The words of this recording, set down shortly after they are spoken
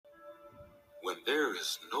when there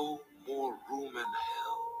is no more room in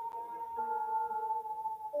hell,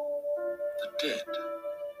 the dead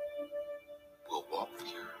will walk the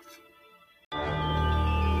earth.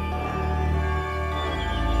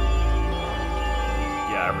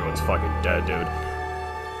 Yeah, everyone's fucking dead, dude.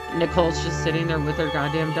 Nicole's just sitting there with her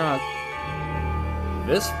goddamn dog.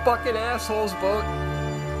 This fucking asshole's boat.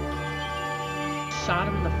 Shot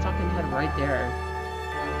him in the fucking head right there.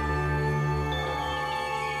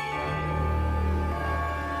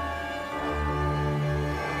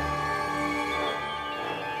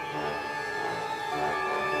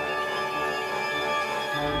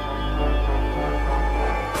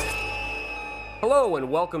 Hello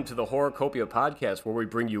and welcome to the Horrorcopia podcast, where we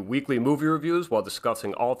bring you weekly movie reviews while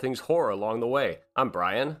discussing all things horror along the way. I'm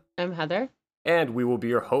Brian. I'm Heather. And we will be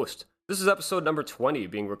your host. This is episode number 20,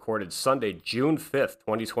 being recorded Sunday, June 5th,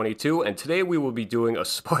 2022, and today we will be doing a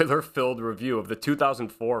spoiler-filled review of the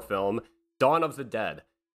 2004 film, Dawn of the Dead.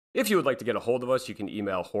 If you would like to get a hold of us, you can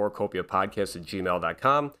email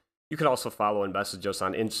horrorcopiapodcast@gmail.com. You can also follow and message us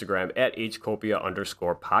on Instagram at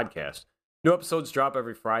hcopia_podcast. New episodes drop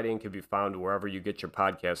every Friday and can be found wherever you get your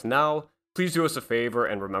podcasts now. Please do us a favor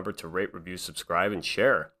and remember to rate, review, subscribe, and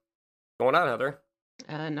share. What's going on, Heather?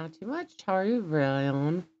 Not too much. How are you,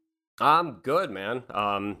 Brian? I'm good, man.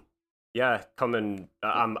 Yeah, coming.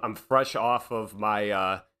 I'm fresh off of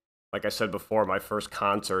my, like I said before, my first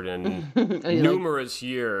concert in numerous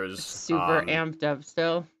years. Super amped up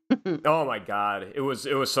still. Oh my god, it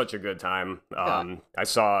was such a good time. I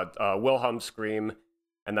saw Wilhelm scream,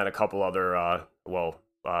 and then a couple other,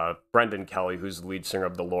 Brendan Kelly, who's the lead singer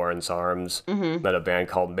of the Lawrence Arms, then a band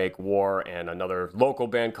called Make War, and another local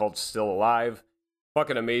band called Still Alive.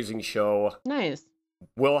 Fucking amazing show. Nice.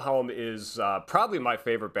 Wilhelm is probably my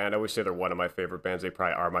favorite band. I always say they're one of my favorite bands. They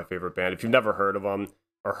probably are my favorite band. If you've never heard of them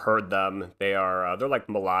or heard them, they're like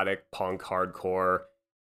melodic punk hardcore.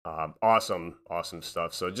 Awesome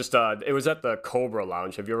stuff. So just it was at the Cobra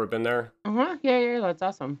Lounge. Have you ever been there? Yeah, that's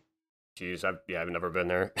awesome. Jeez, I've never been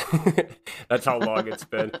there. That's how long it's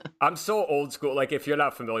been. I'm so old school. Like, if you're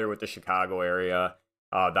not familiar with the Chicago area,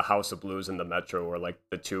 the House of Blues and the Metro were like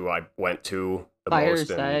the two I went to the most.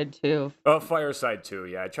 Fireside too. Oh, Fireside too.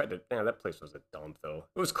 Yeah, I tried to. Man, that place was a dump though.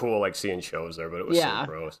 It was cool, like seeing shows there, but it was so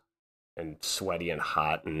gross and sweaty and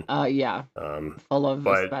hot and yeah. Full of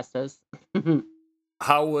asbestos.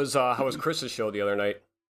 How was Chris's show the other night?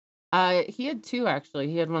 He had two actually.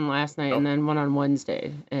 He had one last night and then one on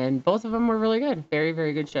Wednesday, and both of them were really good. Very,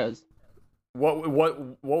 very good shows. What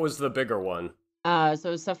was the bigger one?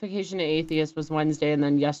 So Suffocation to Atheist was Wednesday, and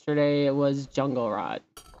then yesterday it was Jungle Rot.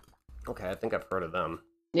 Okay, I think I've heard of them.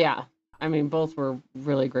 Yeah, I mean, both were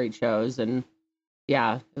really great shows, and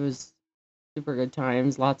yeah, it was super good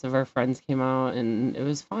times. Lots of our friends came out, and it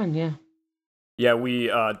was fun, yeah. Yeah,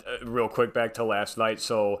 we, real quick, back to last night,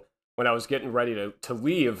 so when I was getting ready to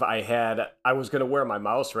leave, I was going to wear my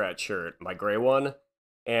Mouse Rat shirt, my gray one,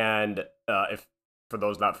 and if for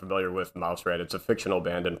those not familiar with Mouse Rat, it's a fictional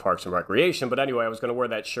band in Parks and Recreation. But anyway, I was going to wear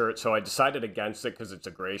that shirt, so I decided against it because it's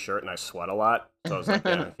a gray shirt and I sweat a lot. So I was like,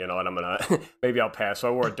 yeah, you know what, maybe I'll pass. So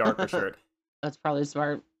I wore a darker shirt. That's probably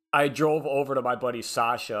smart. I drove over to my buddy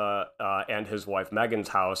Sasha and his wife Megan's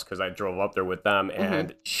house because I drove up there with them,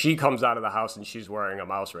 and she comes out of the house and she's wearing a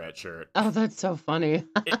Mouse Rat shirt. Oh, that's so funny.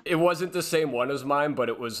 it wasn't the same one as mine, but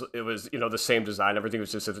it was the same design. Everything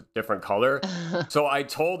was just a different color. So I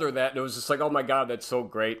told her that, and it was just like, oh my god, that's so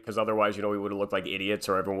great, because otherwise, we would have looked like idiots,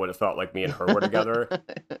 or everyone would have thought like me and her were together.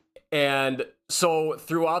 And so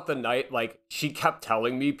throughout the night, like, she kept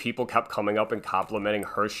telling me, people kept coming up and complimenting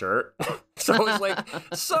her shirt. So I was like,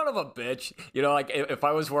 son of a bitch. Like, if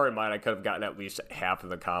I was wearing mine, I could have gotten at least half of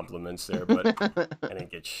the compliments there, but I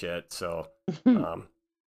didn't get shit. So that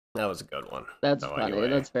was a good one. That's funny. Anyway,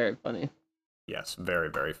 that's very funny. Yes, very,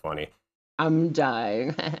 very funny. I'm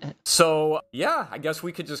dying. So, yeah, I guess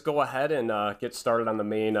we could just go ahead and get started on the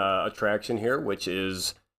main attraction here, which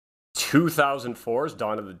is 2004's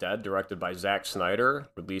Dawn of the Dead, directed by Zack Snyder,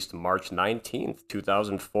 released March 19th,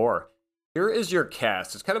 2004. Here is your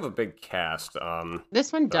cast. It's kind of a big cast.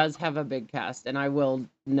 This one does have a big cast, and I will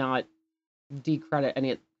not decredit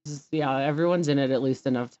any. Yeah, everyone's in it at least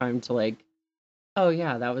enough time to like, oh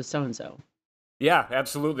yeah, that was so-and-so. Yeah,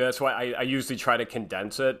 absolutely. That's why I usually try to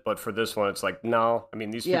condense it, but for this one, it's like, no. I mean,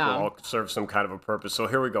 these people all serve some kind of a purpose. So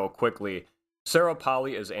here we go, quickly. Sarah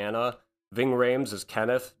Polley is Anna. Ving Rhames as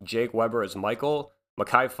Kenneth, Jake Weber as Michael,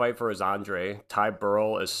 Mekhi Phifer as Andre, Ty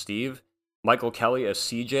Burrell as Steve, Michael Kelly as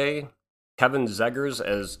CJ, Kevin Zegers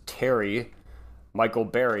as Terry, Michael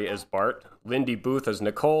Berry as Bart, Lindy Booth as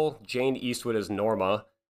Nicole, Jane Eastwood as Norma,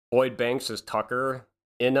 Boyd Banks as Tucker,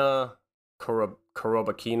 Ina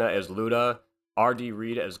Korobakina as Luda, R.D.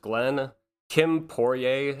 Reed as Glenn, Kim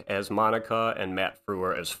Poirier as Monica, and Matt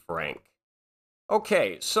Frewer as Frank.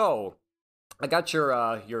 Okay, so I got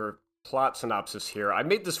your plot synopsis here. I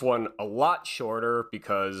made this one a lot shorter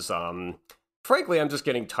because, frankly, I'm just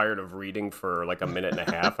getting tired of reading for like a minute and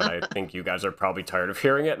a half, and I think you guys are probably tired of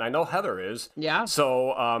hearing it, and I know Heather is. Yeah.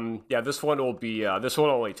 So, yeah, this one will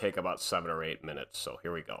only take about 7 or 8 minutes. So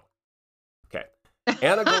here we go. Okay.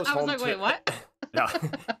 Anna goes I was home. like, wait, what? No.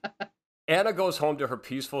 Anna goes home to her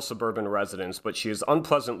peaceful suburban residence, but she is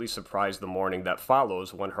unpleasantly surprised the morning that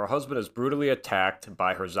follows when her husband is brutally attacked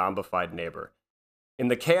by her zombified neighbor. In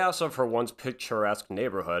the chaos of her once picturesque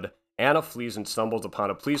neighborhood, Anna flees and stumbles upon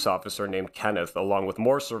a police officer named Kenneth, along with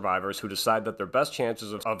more survivors who decide that their best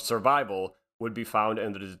chances of survival would be found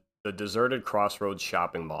in the deserted Crossroads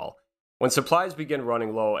shopping mall. When supplies begin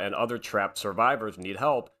running low and other trapped survivors need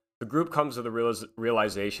help, the group comes to the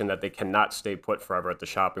realization that they cannot stay put forever at the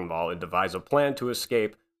shopping mall and devise a plan to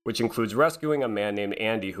escape, which includes rescuing a man named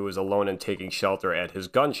Andy who is alone and taking shelter at his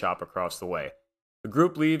gun shop across the way. The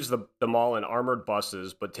group leaves the mall in armored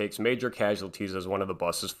buses, but takes major casualties as one of the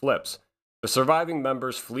buses flips. The surviving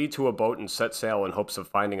members flee to a boat and set sail in hopes of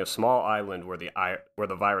finding a small island where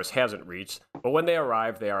the virus hasn't reached, but when they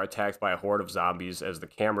arrive, they are attacked by a horde of zombies as the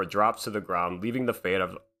camera drops to the ground, leaving the fate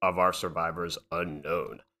of our survivors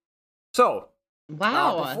unknown. So,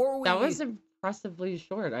 wow, that was impressively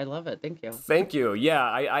short. I love it. Thank you. Thank you. Yeah,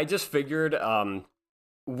 I just figured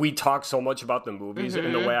we talk so much about the movies,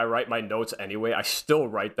 and the way I write my notes anyway, I still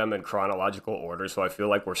write them in chronological order, so I feel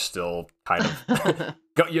like we're still kind of,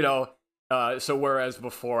 so whereas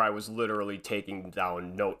before I was literally taking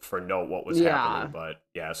down note for note what was happening, but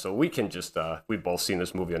yeah, so we can just, we've both seen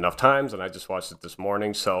this movie enough times, and I just watched it this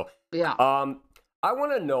morning, so yeah. I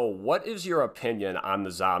want to know, what is your opinion on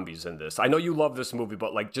the zombies in this? I know you love this movie,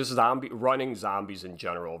 but like just running zombies in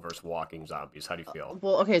general versus walking zombies. How do you feel?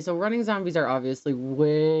 Well, okay, so running zombies are obviously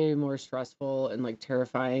way more stressful and like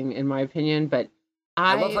terrifying in my opinion, but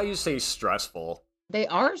I love how you say stressful. They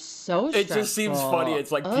are so stressful. It just seems funny.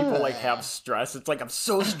 It's like people like have stress. It's like, I'm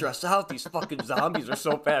so stressed out. These fucking zombies are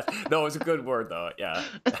so fast. No, it's a good word though. Yeah.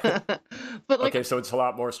 But like, okay, so it's a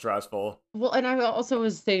lot more stressful. Well, and I also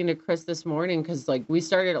was saying to Chris this morning, because like we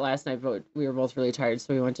started it last night, but we were both really tired,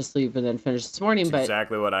 so we went to sleep and then finished this morning. That's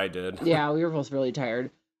exactly what I did. Yeah, we were both really tired.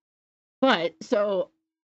 But so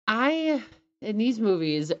in these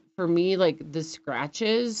movies, for me, like the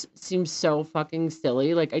scratches seem so fucking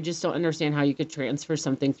silly. Like I just don't understand how you could transfer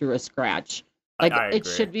something through a scratch. Like it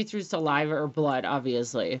should be through saliva or blood,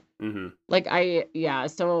 obviously. Mm-hmm. Like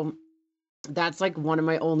so that's like one of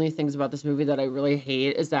my only things about this movie that I really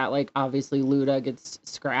hate is that like obviously Luda gets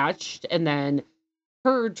scratched and then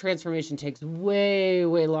her transformation takes way,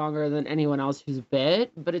 way longer than anyone else who's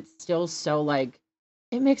bit, but it's still so like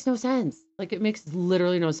it makes no sense. Like it makes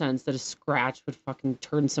literally no sense that a scratch would fucking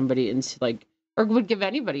turn somebody into like, or would give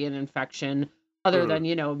anybody an infection other than,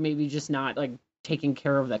 maybe just not like taking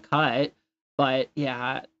care of the cut. But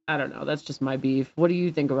yeah, I don't know. That's just my beef. What do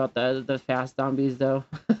you think about the fast zombies though?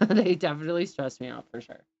 They definitely stress me out for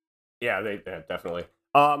sure. Yeah, definitely.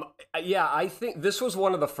 Yeah, I think this was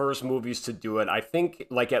one of the first movies to do it. I think,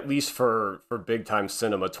 like, at least for big time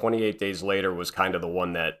cinema, 28 Days Later was kind of the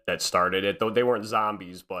one that started it. Though they weren't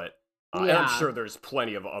zombies, but and I'm sure there's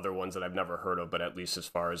plenty of other ones that I've never heard of. But at least as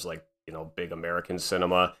far as like big American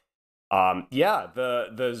cinema,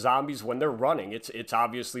 the zombies when they're running, it's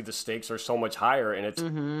obviously the stakes are so much higher, and it's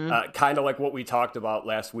kind of like what we talked about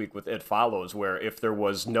last week with It Follows, where if there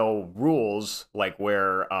was no rules, like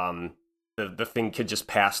where the thing could just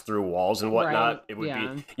pass through walls and whatnot, right. It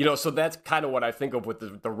would be, so that's kind of what I think of with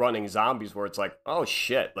the running zombies, where it's like, oh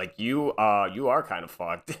shit, like you are kind of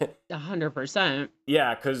fucked. 100%.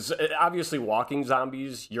 Yeah, because obviously walking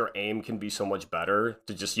zombies, your aim can be so much better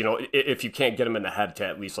to just, if you can't get them in the head, to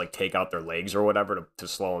at least like take out their legs or whatever to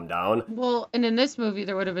slow them down. Well, and in this movie,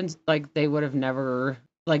 there would have been like, they would have never,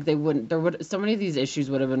 like so many of these issues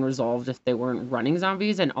would have been resolved if they weren't running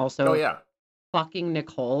zombies. And also, oh yeah, fucking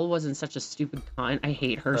Nicole wasn't such a stupid cunt. I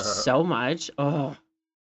hate her so much. Oh,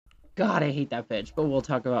 God, I hate that bitch. But we'll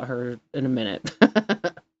talk about her in a minute.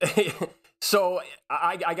 So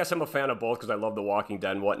I guess I'm a fan of both because I love The Walking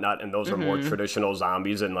Dead and whatnot, and those are more traditional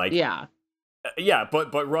zombies, and like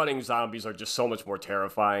but running zombies are just so much more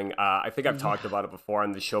terrifying. I think I've talked about it before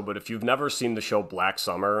on the show, but if you've never seen the show Black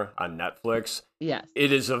Summer on Netflix, yes,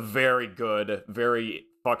 it is a very good, very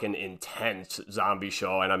fucking intense zombie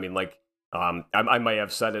show, and I mean like. I may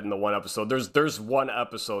have said it in the one episode. There's one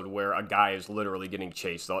episode where a guy is literally getting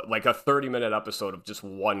chased, like a 30-minute episode of just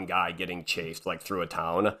one guy getting chased like through a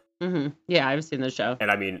town. Yeah, I've seen the show. And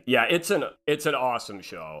I mean, yeah, it's an awesome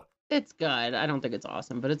show. It's good. I don't think it's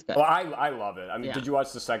awesome, but it's good. Well, I love it. I mean, Yeah. did you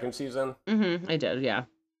watch the second season? I did, yeah.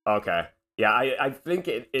 Okay. Yeah, I think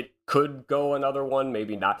it could go another one,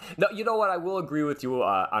 maybe not. No, you know what? I will agree with you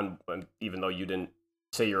on even though you didn't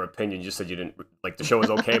say your opinion, you said you didn't like the show is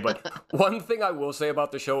okay. But one thing I will say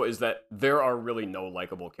about the show is that there are really no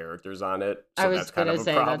likable characters on it. So I was that's kind gonna of a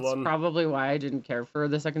say that's problem. probably why I didn't care for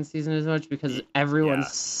the second season as much, because everyone Yeah.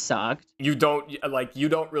 sucked. You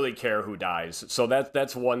don't really care who dies. So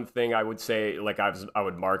that's one thing I would say, like I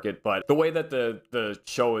would mark it. But the way that the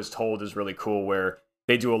show is told is really cool, where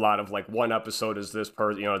they do a lot of like one episode is this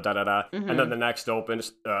person, and then the next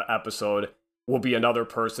episode will be another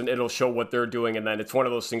person. It'll show what they're doing, and then it's one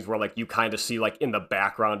of those things where like you kind of see like in the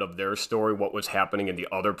background of their story what was happening in the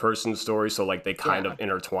other person's story, so like they kind of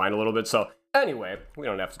intertwine a little bit. So anyway, we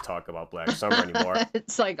don't have to talk about Black Summer anymore.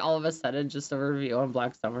 It's like all of a sudden just a review on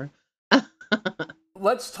Black Summer.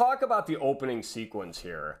 Let's talk about the opening sequence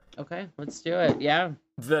here. Okay, let's do it. Yeah.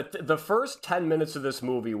 The first 10 minutes of this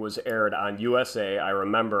movie was aired on USA. I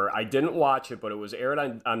remember I didn't watch it, but it was aired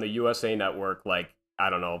on the USA Network, like, I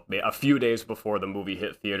don't know, a few days before the movie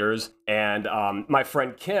hit theaters. And my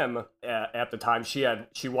friend Kim, at the time, she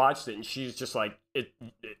watched it, and she's just like,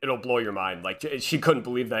 it'll blow your mind. Like, she couldn't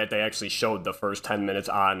believe that they actually showed the first 10 minutes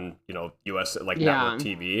on, US, like, network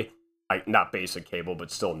TV. Like, not basic cable, but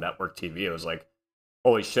still network TV. It was like,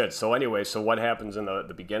 holy shit. So anyway, so what happens in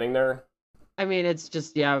the beginning there? I mean, it's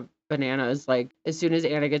just, bananas. Like, as soon as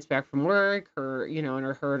Anna gets back from work, her and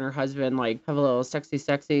her husband, like, have a little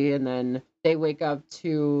sexy, and then they wake up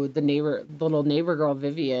to the little neighbor girl,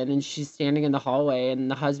 Vivian, and she's standing in the hallway, and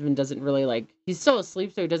the husband doesn't really, like, he's still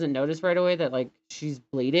asleep, so he doesn't notice right away that, like, she's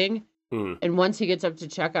bleeding. And once he gets up to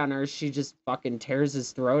check on her, she just fucking tears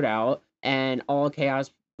his throat out, and all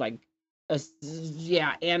chaos, like,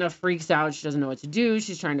 Anna freaks out. She doesn't know what to do.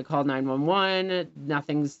 She's trying to call 911.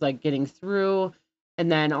 Nothing's like getting through. And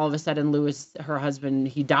then all of a sudden, Lewis, her husband,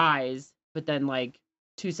 he dies. But then like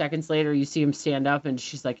 2 seconds later, you see him stand up and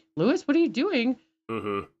she's like, Lewis, what are you doing?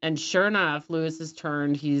 And sure enough, Lewis is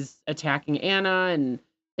turned. He's attacking Anna, and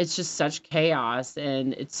it's just such chaos.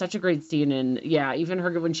 And it's such a great scene. And yeah, even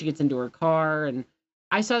her when she gets into her car, and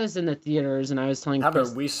I saw this in the theaters, and I was telling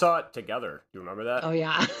Chris, we saw it together. Do you remember that? Oh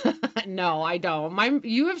yeah. No, I don't.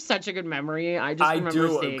 You have such a good memory. I remember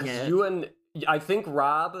seeing it. I think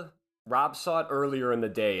Rob saw it earlier in the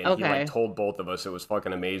day, and he like told both of us it was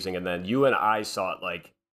fucking amazing. And then you and I saw it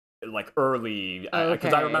like early,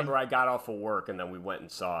 because I remember I got off of work and then we went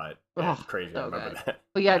and saw it. It's crazy. I remember that.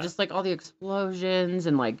 But yeah, just like all the explosions,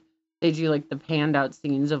 and like they do like the panned out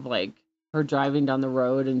scenes of like her driving down the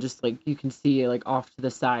road, and just like you can see like off to the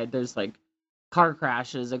side there's like car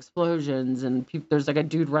crashes, explosions, and there's like a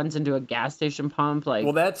dude runs into a gas station pump. Like,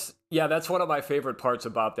 well, that's one of my favorite parts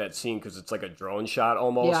about that scene, because it's like a drone shot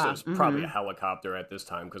almost. Yeah, it was probably a helicopter at this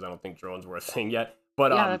time, because I don't think drones were a thing yet.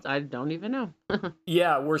 But I don't even know.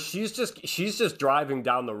 Yeah, where she's just driving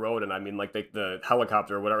down the road, and I mean, like the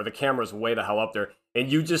helicopter or whatever, the camera's way the hell up there, and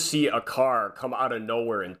you just see a car come out of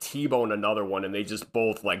nowhere and T-bone another one, and they just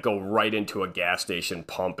both like go right into a gas station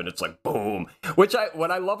pump, and it's like boom. What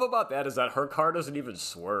I love about that is that her car doesn't even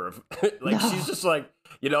swerve. She's just like,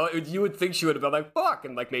 you would think she would have been like fuck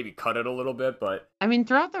and like maybe cut it a little bit, but I mean,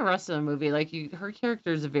 throughout the rest of the movie, like her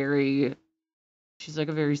character is she's like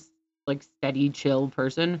a very like steady, chill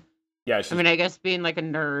person. Yeah, I mean, I guess being like a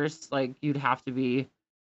nurse, like you'd have to be.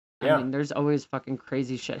 I mean, there's always fucking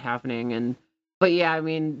crazy shit happening, but yeah, I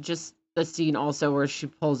mean, just the scene also where she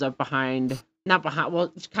pulls up not behind,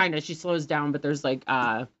 well, kind of, she slows down, but there's like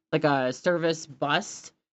a service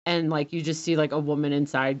bus, and like you just see like a woman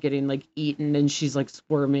inside getting like eaten, and she's like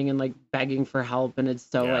squirming and like begging for help, and it's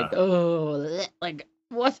so like, oh, like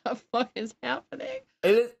what the fuck is happening?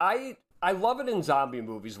 I love it in zombie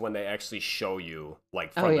movies when they actually show you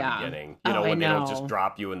like from the beginning, when they don't just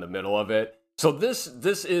drop you in the middle of it. So this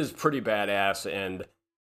is pretty badass, and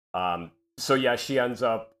so yeah, she ends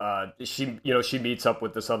up she meets up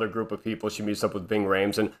with this other group of people. She meets up with Ving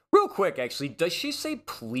Rhames, and real quick, actually, does she say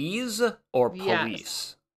please or police?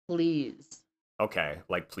 Yes, please. Okay,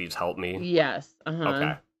 like please help me. Yes.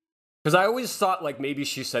 Okay. Because I always thought like maybe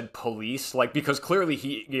she said police, like because clearly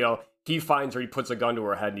he finds her, he puts a gun to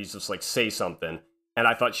her head, and he's just like, say something. And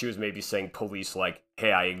I thought she was maybe saying police, like,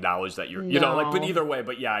 hey, I acknowledge that you're, but either way,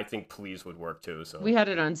 but yeah, I think please would work too. So we had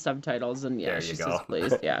it on subtitles, and yeah, she says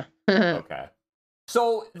please, yeah. Okay.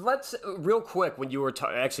 So let's, real quick, when you were,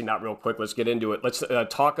 actually not real quick, let's get into it. Let's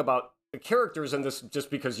talk about the characters in this, just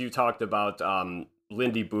because you talked about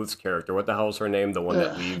Lindy Booth's character. What the hell's her name? The one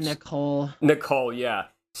that leaves? Nicole, yeah.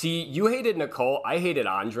 See, you hated Nicole. I hated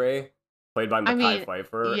Andre, played by Mekhi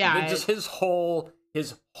Phifer. Yeah. Just his whole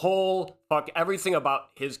his whole everything about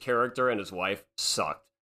his character and his wife sucked.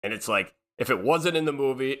 And it's like, if it wasn't in the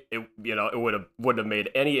movie, it wouldn't have made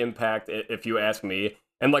any impact, if you ask me.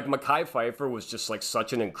 And like Mekhi Phifer was just like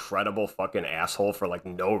such an incredible fucking asshole for like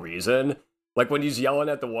no reason. Like when he's yelling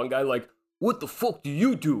at the one guy, like, "What the fuck do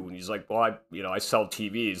you do?" And he's like, "Well, I sell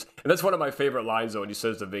TVs." And that's one of my favorite lines though. When he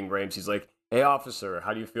says to Ving Rhames, he's like, "Hey officer,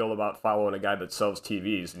 how do you feel about following a guy that sells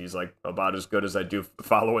TVs?" And he's like, "About as good as I do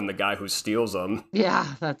following the guy who steals them." Yeah,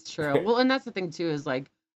 that's true. Well, and that's the thing too, is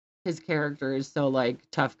like his character is so like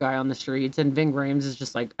tough guy on the streets, and Ving Rhames is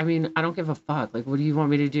just like, I mean, I don't give a fuck. Like, what do you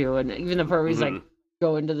want me to do? And even the part where he's like,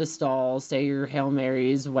 go into the stall, say your Hail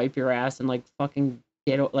Marys, wipe your ass, and like fucking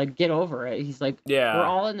get over it. He's like, Yeah, we're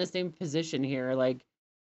all in the same position here. Like,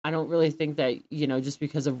 I don't really think that, just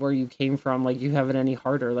because of where you came from, like you have it any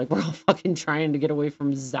harder. Like, we're all fucking trying to get away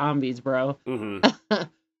from zombies, bro.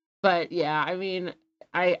 But yeah, I mean,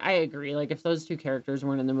 I agree. Like, if those two characters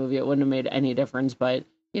weren't in the movie, it wouldn't have made any difference. But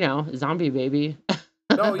zombie baby.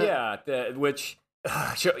 Oh yeah, which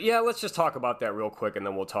yeah, let's just talk about that real quick, and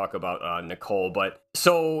then we'll talk about Nicole. But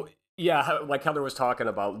so yeah, like Heather was talking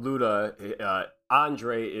about, Luda,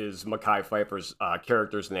 Andre is Mekhi Phifer's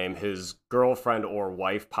character's name. His girlfriend or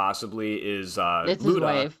wife possibly is It's Luda. his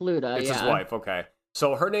wife, Luda. It's yeah. his wife. Okay,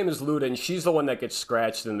 so her name is Luda, and she's the one that gets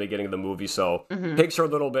scratched in the beginning of the movie. So Mhm. takes her a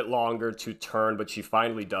little bit longer to turn, but she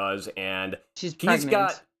finally does. And She's he's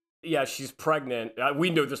pregnant. she's pregnant. We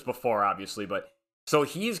knew this before, obviously, but so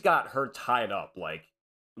he's got her tied up, like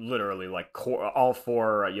literally, like all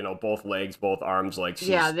four, both legs, both arms, like she's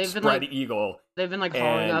Yeah, they've been spread like eagle. they've been like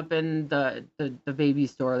hauling And- up in the baby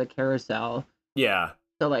store, the carousel. Yeah,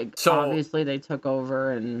 So like So- obviously they took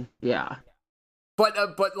over, and yeah.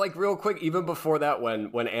 but like real quick, even before that,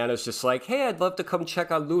 when Anna's just like, "Hey, I'd love to come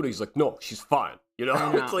check on Luda," he's like, "No, she's fine." I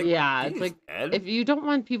know. It's like, Yeah, it's "He's like, dead." If you don't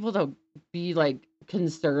want people to be like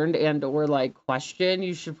concerned and or like question,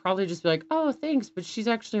 you should probably just be like, "Oh, thanks, but she's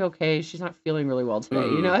actually okay. She's not feeling really well today."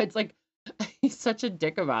 It's like he's such a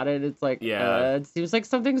dick about it. It's like, Yeah. it seems like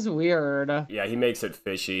something's weird. Yeah, he makes it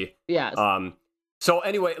fishy. Yes. So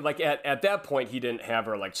anyway, like at that point, he didn't have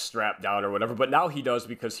her like strapped down or whatever, but now he does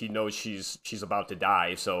because he knows she's about to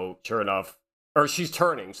die. So sure enough, or she's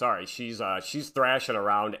turning. Sorry, she's thrashing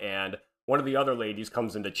around, and one of the other ladies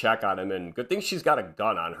comes in to check on him, and good thing she's got a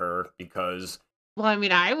gun on her because. Well, I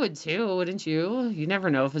mean, I would too, wouldn't you? You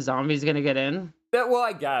never know if a zombie's gonna get in. Yeah, well,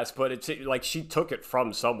 I guess, but it's like she took it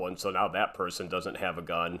from someone, so now that person doesn't have a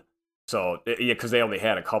gun. So yeah, because they only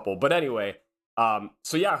had a couple. But anyway,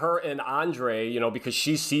 so yeah, her and Andre, because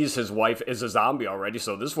she sees his wife is a zombie already,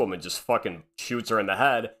 so this woman just fucking shoots her in the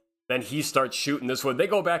head. Then he starts shooting this one. They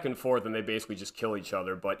go back and forth, and they basically just kill each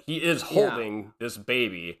other. But he is holding this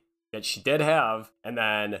baby that she did have, and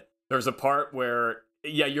then there's a part where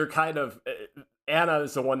you're kind of. Anna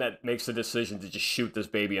is the one that makes the decision to just shoot this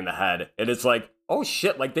baby in the head. And it's like, oh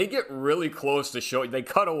shit, like they get really close to show, they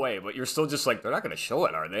cut away, but you're still just like, they're not going to show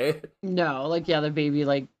it, are they? No, like, yeah, the baby,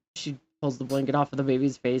 like, she pulls the blanket off of the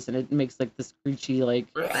baby's face, and it makes like this screechy, like,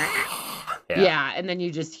 yeah, and then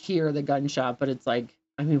you just hear the gunshot, but it's like,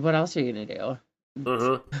 I mean, what else are you going to do?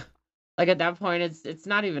 Mm-hmm. Like, at that point, it's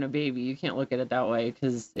not even a baby. You can't look at it that way,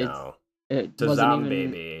 because it It's a wasn't zombie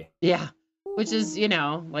even, baby. yeah, which is,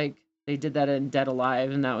 like, they did that in Dead Alive,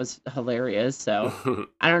 and that was hilarious. So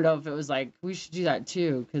I don't know if it was like, we should do that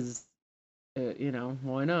too, because,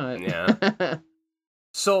 why not? Yeah.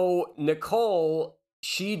 So Nicole,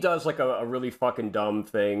 she does like a really fucking dumb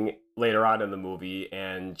thing later on in the movie,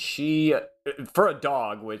 and she, for a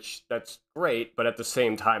dog, which that's great, but at the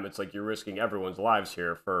same time, it's like you're risking everyone's lives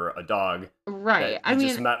here for a dog. Right. That you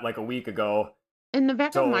just met like a week ago. In the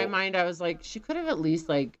back of my So- mind, I was like, she could have at least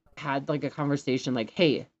like had like a conversation like,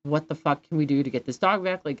 hey, what the fuck can we do to get this dog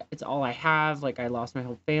back? Like, it's all I have. Like, I lost my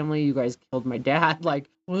whole family. You guys killed my dad. Like,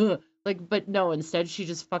 ugh. Like, but no, instead she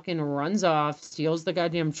just fucking runs off, steals the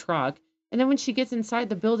goddamn truck. And then when she gets inside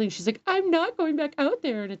the building, she's like, I'm not going back out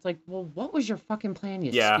there. And it's like, well, what was your fucking plan,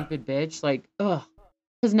 you Yeah. stupid bitch? Like, ugh.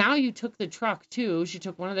 Because now you took the truck too. She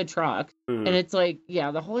took one of the trucks. Mhm. And it's like, yeah,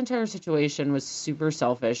 the whole entire situation was super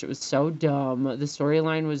selfish. It was so dumb. The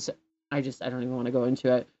storyline was, I don't even want to go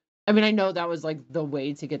into it. I mean, I know that was like the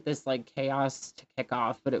way to get this like chaos to kick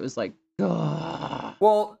off, but it was like, ugh.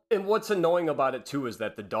 Well, and what's annoying about it too is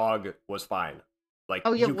that the dog was fine. Like,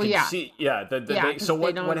 Oh, yeah, you well, can yeah. see, Yeah, so 'cause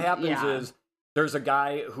what they what don't- happens yeah. is there's a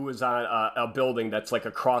guy who is on a building that's like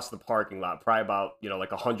across the parking lot, probably about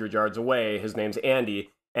like 100 yards away. His name's Andy,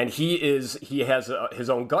 and he has his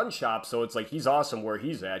own gun shop, so it's like he's awesome where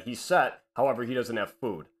he's at. He's set, however, he doesn't have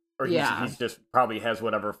food or Yeah. he's just probably has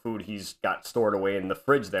whatever food he's got stored away in the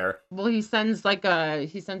fridge there. Well, he sends a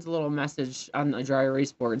little message on the dry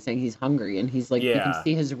erase board saying he's hungry, and he's like, you can Yeah.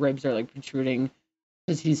 see his ribs are like protruding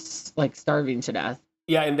because he's like starving to death.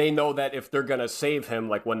 Yeah, and they know that if they're gonna save him,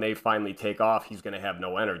 like when they finally take off, he's gonna have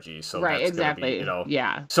no energy. So Right, that's exactly. gonna be, you know.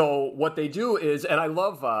 Yeah. So what they do is, and I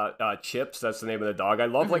love Chips. That's the name of the dog. I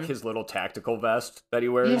love like his little tactical vest that he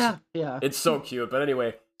wears. Yeah. Yeah. It's so cute. But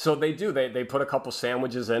anyway, so they do. They put a couple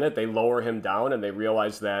sandwiches in it. They lower him down, and they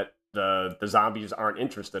realize that the zombies aren't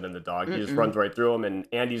interested in the dog. He just runs right through them, and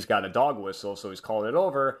Andy's got a dog whistle, so he's calling it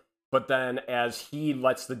over. But then as he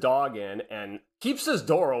lets the dog in and keeps his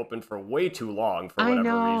door open for way too long for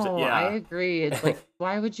whatever reason. Yeah. I agree. It's like,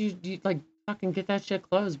 why would you like fucking get that shit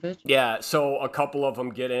closed, bitch? Yeah, so a couple of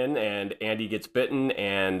them get in, and Andy gets bitten,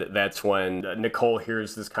 and that's when Nicole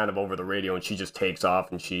hears this kind of over the radio, and she just takes off,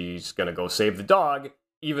 and she's gonna go save the dog,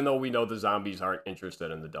 even though we know the zombies aren't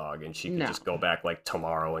interested in the dog, and she can just go back like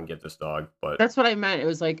tomorrow and get this dog. But that's what I meant. It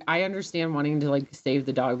was like, I understand wanting to like save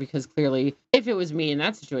the dog, because clearly if it was me in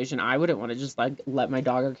that situation, I wouldn't want to just like let my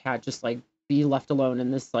dog or cat just like be left alone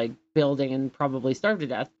in this like building and probably starve to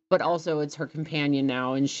death. But also it's her companion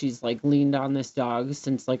now, and she's like leaned on this dog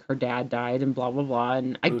since like her dad died and blah blah blah.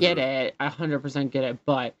 And I get it, I 100% get it,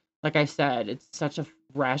 but like I said, it's such a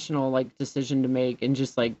rational like decision to make, and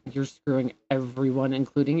just like you're screwing everyone,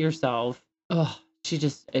 including yourself. Ugh,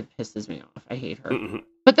 it pisses me off. I hate her.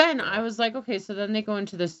 But then I was like, okay, so then they go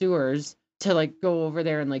into the sewers to like go over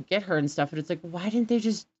there and like get her and stuff, and it's like, why didn't they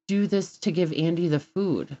just do this to give Andy the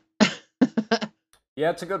food?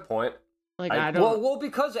 yeah, it's a good point. Like I don't. Well,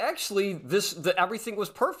 because actually, everything was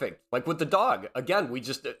perfect. Like with the dog, again, we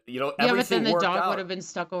just everything yeah, but then the worked dog out. would have been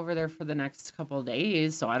stuck over there for the next couple of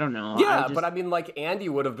days, so I don't know. Yeah, but I mean, like Andy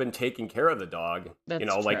would have been taking care of the dog. That's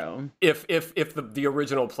true. Like if the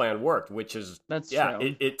original plan worked, which is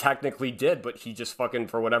true. It technically did, but he just fucking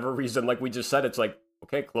for whatever reason, like we just said, it's like,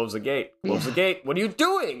 okay, close the gate, the gate. What are you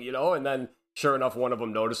doing? And then sure enough, one of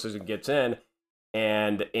them notices and gets in.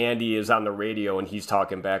 And Andy is on the radio, and he's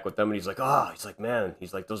talking back with them, and he's like, man,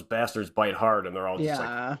 he's like, those bastards bite hard, and they're all just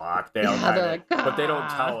like, fuck, they all like, but they don't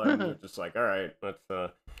tell him. They're just like, all right, let's.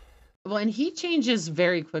 Well, and he changes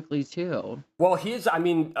very quickly too. Well,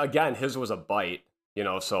 again, his was a bite,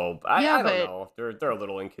 so I don't know. They're a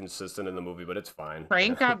little inconsistent in the movie, but it's fine.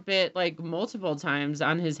 Frank got bit like multiple times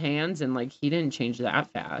on his hands, and like he didn't change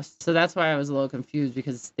that fast. So that's why I was a little confused,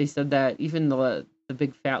 because they said that even the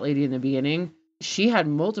big fat lady in the beginning, she had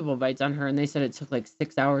multiple bites on her, and they said it took like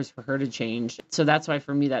 6 hours for her to change. So that's why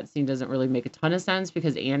for me that scene doesn't really make a ton of sense,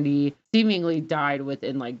 because Andy seemingly died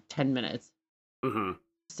within like 10 minutes.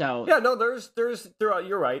 So yeah, no, there's throughout.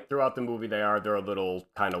 You're right. Throughout the movie, they're a little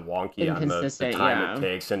kind of wonky on the time it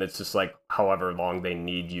takes, and it's just like however long they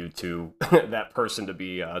need you to that person to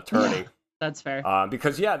be turning. Yeah, that's fair.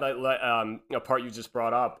 Because a part you just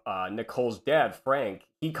brought up, Nicole's dad, Frank,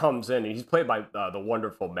 he comes in, and he's played by the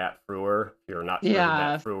wonderful Matt Frewer. If you're not sure who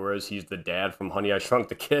Matt Frewer is, he's the dad from Honey, I Shrunk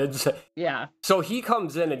the Kids. Yeah. So he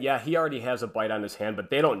comes in, and he already has a bite on his hand, but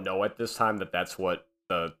they don't know at this time that that's what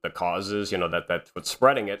the cause is, that's what's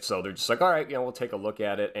spreading it. So they're just like, all right, we'll take a look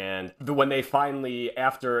at it. And when they finally,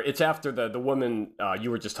 after the woman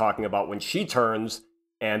you were just talking about, when she turns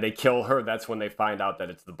and they kill her, that's when they find out that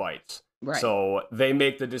it's the bites. Right. So they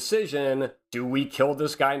make the decision, do we kill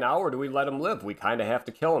this guy now, or do we let him live? We kind of have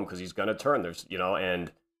to kill him because he's going to turn. There's,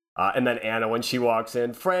 and then Anna, when she walks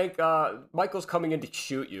in, Frank, Michael's coming in to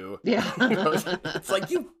shoot you. Yeah. It's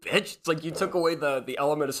like, you bitch. It's like you took away the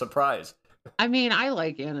element of surprise. I mean, I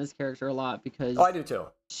like Anna's character a lot, because I do too.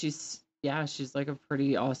 She's like a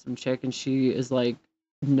pretty awesome chick, and she is like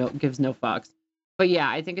gives no fucks. But yeah,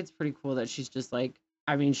 I think it's pretty cool that she's just like,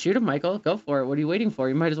 I mean, shoot him, Michael. Go for it. What are you waiting for?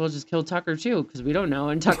 You might as well just kill Tucker too, because we don't know.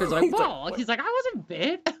 And Tucker's like, whoa. He's like, I wasn't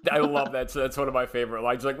bit. I love that. So that's one of my favorite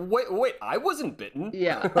lines. Like, wait, I wasn't bitten.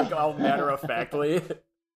 Yeah. Like all matter of factly.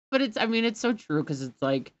 But it's so true, because it's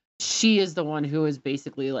like she is the one who is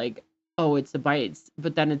basically like, oh, it's the bites.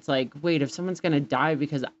 But then it's like, wait, if someone's going to die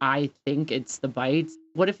because I think it's the bites,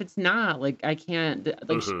 what if it's not? Like, I can't,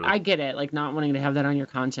 like, I get it, like, not wanting to have that on your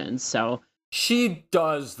conscience. So she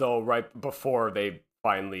does, though, right before they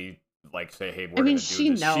finally like say, hey, we're gonna do this.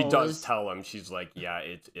 She does tell him, she's like, yeah,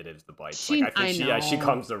 it is the bites. Like I think she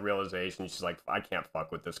comes to the realization, she's like, I can't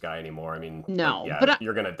fuck with this guy anymore. I mean, no, but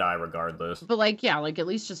you're gonna die regardless. But like, yeah, like at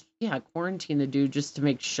least just quarantine the dude just to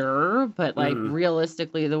make sure. But like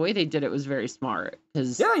realistically, the way they did it was very smart,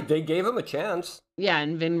 because they gave him a chance. Yeah,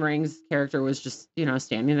 and Ving Rhames' character was just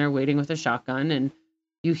standing there waiting with a shotgun, and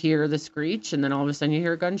you hear the screech, and then all of a sudden you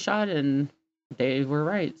hear a gunshot, and they were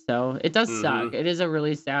right. So it does suck. It is a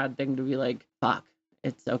really sad thing to be like, fuck.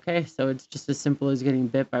 it's okay. So it's just as simple as getting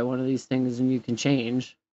bit by one of these things and you can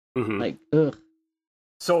change. Mhm. Like, ugh.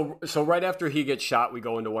 So right after he gets shot, we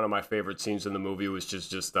go into one of my favorite scenes in the movie, which is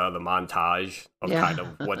just the montage of Yeah. kind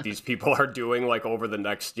of what these people are doing, like over the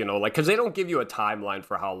next, like because they don't give you a timeline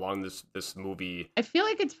for how long this movie. I feel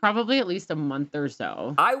like it's probably at least a month or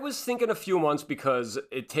so. I was thinking a few months because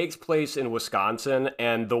it takes place in Wisconsin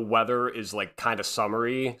and the weather is like kind of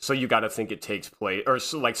summery, so you got to think it takes place or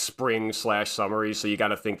like spring/summery, so you got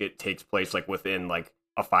to think it takes place like within like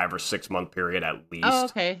a 5 or 6 month period at least. Oh,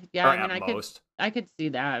 okay. Yeah, or I mean, at most. I could see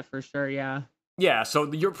that for sure. Yeah. Yeah,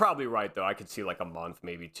 so you're probably right though. I could see like a month,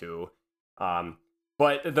 maybe two.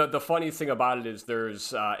 But the funny thing about it is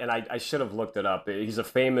there's and I should have looked it up. He's a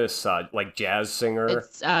famous like jazz singer.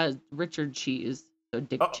 It's Richard Cheese. So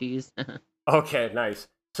Dick Oh. Cheese. Okay, nice.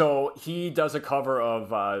 So he does a cover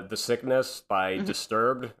of "The Sickness" by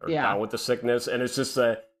Disturbed, or Yeah. "Down with the Sickness," and it's just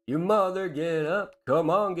 "You mother, get up, come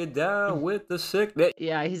on, get down with the sickness."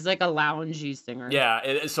 Yeah, he's like a loungy singer. Yeah,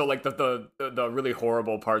 and so like the really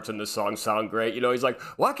horrible parts in the song sound great. He's like,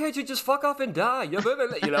 "Why can't you just fuck off and die?"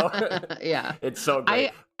 Yeah. It's so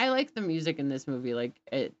great. I like the music in this movie. Like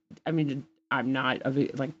it. I mean, I'm not a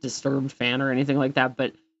like Disturbed fan or anything like that,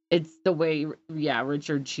 but it's the way,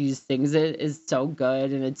 Richard Cheese sings it is so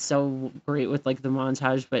good, and it's so great with like the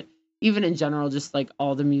montage. But even in general, just like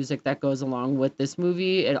all the music that goes along with this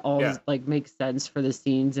movie, it all like makes sense for the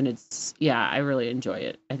scenes, and it's I really enjoy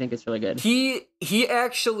it. I think it's really good. He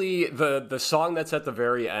actually the song that's at the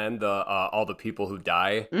very end, the all the people who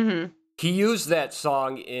die. Mm-hmm. He used that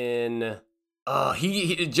song in.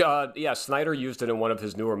 Snyder used it in one of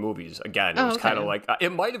his newer movies. Again, it was kind of like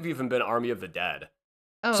it might have even been Army of the Dead.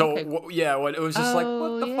 Oh, So okay. when it was just like,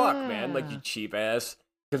 what the fuck, man? Like, yeah. you cheap ass,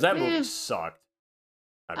 because that movie sucked.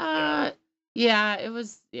 Yeah, it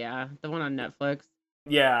was the one on Netflix.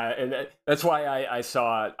 Yeah, and that's why I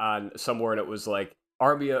saw it on somewhere, and it was like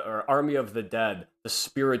Army of the Dead, the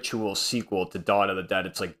spiritual sequel to Dawn of the Dead.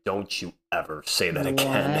 It's like, don't you ever say that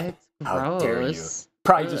again? What? How dare you? Gross.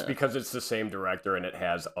 Probably just because it's the same director and it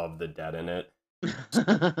has Of the Dead in it. So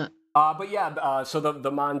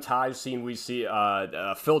the montage scene, we see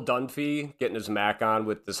Phil Dunphy getting his Mac on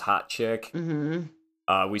with this hot chick.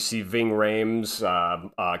 Mm-hmm. We see Ving Rhames,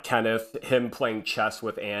 Kenneth, him playing chess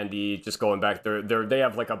with Andy, just going back. They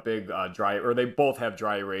have like a big they both have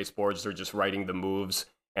dry erase boards. They're just writing the moves,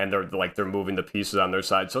 and they're moving the pieces on their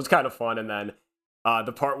side. So it's kind of fun. And then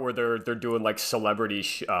the part where they're doing like celebrity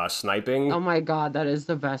sniping. Oh my god, that is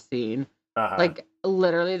the best scene. Like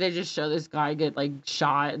literally, they just show this guy get like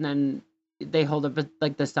shot, and then they hold up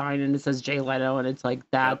like the sign and it says Jay Leno, and it's like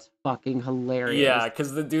that's fucking hilarious. Yeah,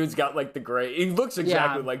 because the dude's got like the gray. He looks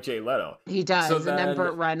exactly like Jay Leno. He does. So and then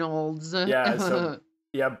Burt Reynolds.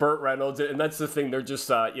 Yeah, Burt Reynolds, and that's the thing. They're just,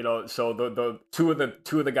 so the two of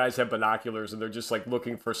the guys have binoculars, and they're just like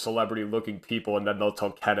looking for celebrity-looking people, and then they'll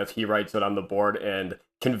tell Kenneth. He writes it on the board and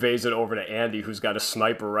conveys it over to Andy, who's got a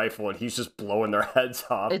sniper rifle, and he's just blowing their heads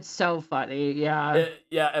off. It's so funny, yeah.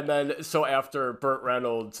 And then so after Burt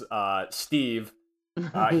Reynolds, Steve,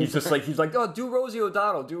 he's like, oh, do Rosie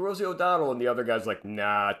O'Donnell, and the other guy's like,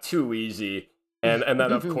 nah, too easy. And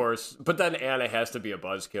then of course, but then Anna has to be a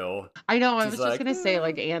buzzkill. I know. I She's was like, just gonna say,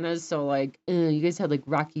 like, Anna's so like, you guys had like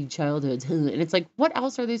rocky childhoods, and it's like, what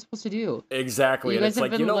else are they supposed to do? Exactly. You And guys it's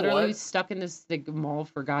have like, been literally what? stuck in this like mall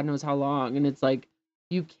for God knows how long, and it's like,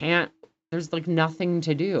 you can't. There's like nothing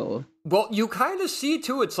to do. Well, you kind of see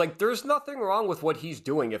too. It's like there's nothing wrong with what he's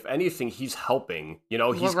doing. If anything, he's helping.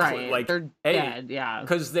 He's right. like, They're dead. Yeah.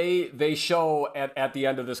 Because they show at the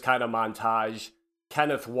end of this kind of montage,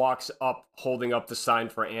 Kenneth walks up holding up the sign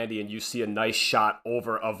for Andy, and you see a nice shot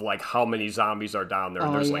over of like how many zombies are down there,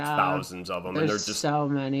 and there's like thousands of them, and they're just so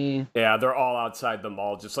many. Yeah, they're all outside the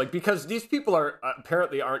mall, just like because these people are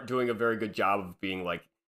apparently aren't doing a very good job of being like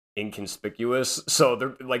inconspicuous. So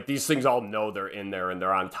they're like these things all know they're in there and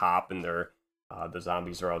they're on top, and they're the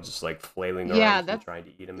zombies are all just like flailing their arms and trying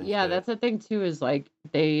to eat them. That's the thing too, is like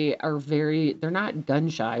they're not gun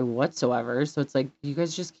shy whatsoever. So it's like you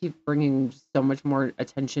guys just keep bringing so much more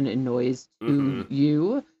attention and noise to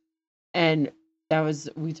you. And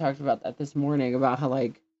we talked about that this morning about how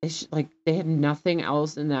like they had nothing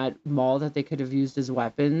else in that mall that they could have used as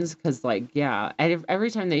weapons. Because like every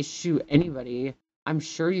time they shoot anybody, I'm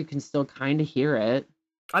sure you can still kind of hear it.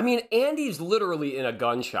 I mean, Andy's literally in a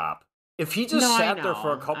gun shop. If he just sat there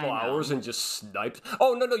for a couple hours and just sniped...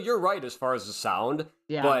 Oh, no, you're right as far as the sound.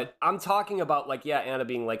 Yeah. But I'm talking about, like, Anna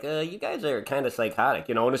being like, you guys are kind of psychotic,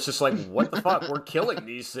 and it's just like, what the fuck? We're killing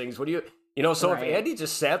these things. What do you... So if Andy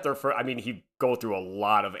just sat there for... I mean, he'd go through a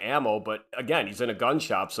lot of ammo, but again, he's in a gun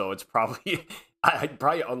shop, so it's probably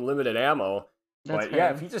unlimited ammo. That's But yeah,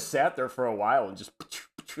 if fair. he just sat there for a while and just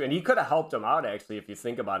and he could have helped him out actually if you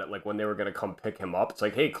think about it, like when they were gonna come pick him up, it's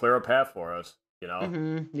like, hey, clear a path for us, you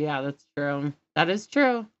know? Yeah, that's true. That is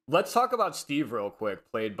true. Let's talk about Steve real quick,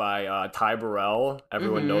 played by Ty Burrell.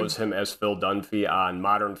 Everyone hmm knows him as Phil Dunphy on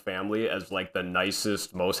Modern Family as like the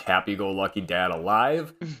nicest, most happy-go-lucky dad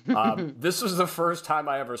alive. This was the first time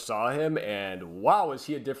I ever saw him, and wow, is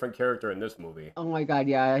he a different character in this movie? Oh my god,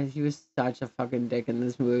 yeah, he was such a fucking dick in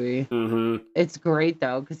this movie. Mm-hmm. It's great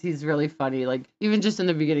though, because he's really funny. Like even just in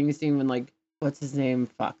the beginning scene when like what's his name?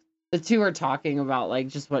 Fuck. The two are talking about like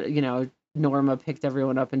just what Norma picked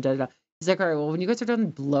everyone up and da. He's like, all right, well, when you guys are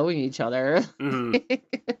done blowing each other, Mm-hmm.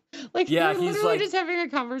 like Yeah, they're he's literally like, just having a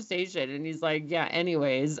conversation, and he's like, yeah,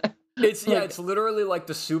 anyways, like, it's literally like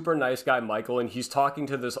the super nice guy Michael, and he's talking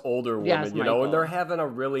to this older yes, woman, you know, and they're Michael. having a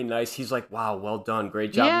really nice. He's like, "Wow, well done,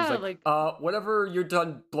 great job." He's Yeah, like, like whenever you're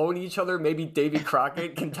done blowing each other, maybe Davy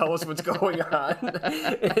Crockett can tell us what's going on."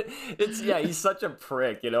 It's yeah, he's such a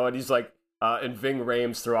prick, you know, and he's like. And Ving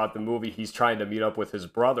Rhames throughout the movie, he's trying to meet up with his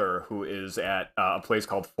brother, who is at a place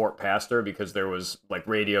called Fort Pastor, because there was like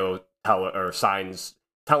or signs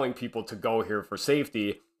telling people to go here for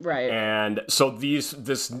safety. right. And so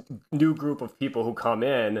this new group of people who come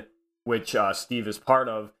in, which Steve is part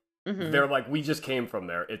of, hmm they're like, we just came from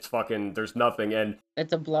there. It's fucking, there's nothing. And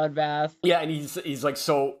It's a bloodbath. yeah, and he's like,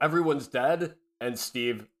 so everyone's dead. And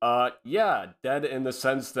Steve, yeah, dead in the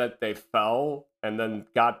sense that they fell and then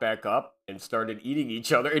got back up and started eating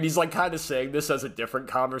each other. And he's like kind of saying this as a different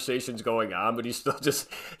conversation's going on, but he's still just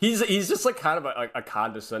he's just like kind of a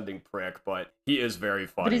condescending prick, but he is very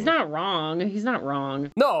funny. But he's not wrong. He's not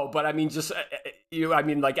wrong. No, but I mean, just I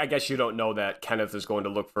mean, like, I guess you don't know that Kenneth is going to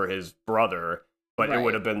look for his brother, but it would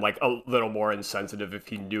Right. have been like a little more insensitive if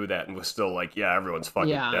he knew that and was still like, yeah, everyone's fucking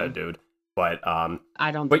Yeah. dead, dude. But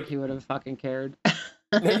I don't but think he would have fucking cared.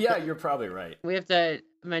 yeah, you're probably right. We have to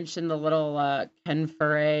mention the little Ken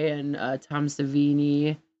Foray and Tom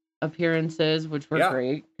Savini appearances, which were Yeah.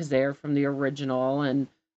 great because they are from the original. And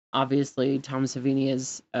obviously, Tom Savini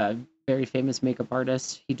is a very famous makeup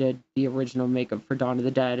artist. He did the original makeup for Dawn of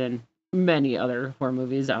the Dead and many other horror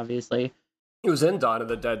movies, obviously. He was in Dawn of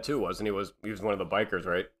the Dead too, wasn't he? He was one of the bikers,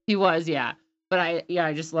 right? He was, yeah. But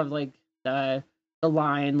I just love like the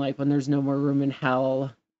line, like when there's no more room in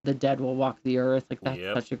hell, the dead will walk the earth. Like that's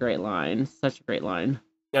Yep. such a great line. Such a great line.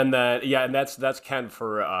 And then yeah, and that's Ken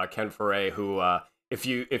Foray, who if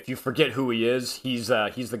you forget who he is, he's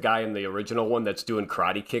the guy in the original one that's doing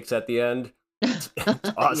karate kicks at the end. It's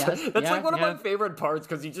awesome. Yes, That's yeah, like one of yeah. my favorite parts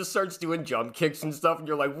because he just starts doing jump kicks and stuff, and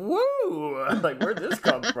you're like, "Woo!" Like, where'd this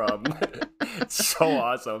come from? It's so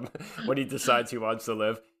awesome when he decides he wants to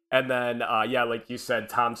live. And then, yeah, like you said,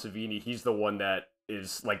 Tom Savini, he's the one that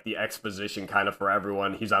is like the exposition kind of for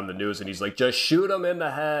everyone. He's on the news, and he's like, "Just shoot him in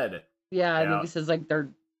the head." Yeah, I think Yeah. he says like they're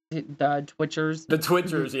the Twitchers. The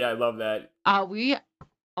Twitchers, yeah, I love that. We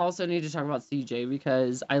also need to talk about CJ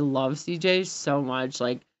because I love CJ so much.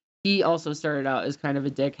 Like he also started out as kind of a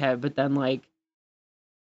dickhead, but then like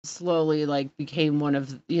slowly like became one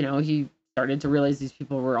of he started to realize these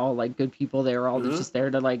people were all like good people. They were all Mhm. just there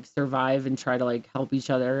to like survive and try to like help each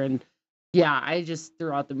other. And yeah, I just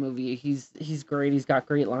throughout the movie he's great. He's got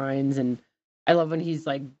great lines, and I love when he's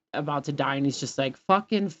like about to die and he's just like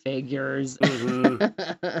fucking figures.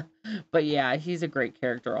 Mhm. But yeah, he's a great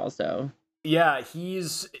character also. Yeah,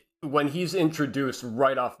 when he's introduced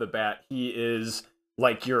right off the bat, he is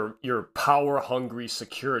like your power hungry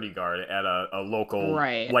security guard at a local,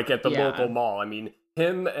 Right. like at the Yeah. local mall. I mean,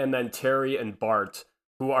 him and then Terry and Bart,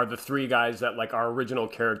 who are the three guys that like our original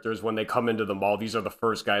characters when they come into the mall, these are the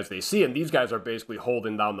first guys they see, and these guys are basically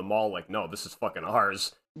holding down the mall like, no, this is fucking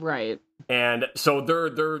ours. Right. And so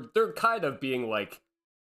they're kind of being like,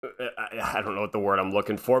 I don't know what the word I'm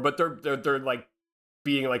looking for, but they're like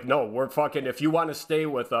being like, no, we're fucking, if you want to stay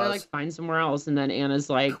with They're us. like find somewhere else, and then Anna's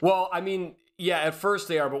like, Well, I mean, yeah, at first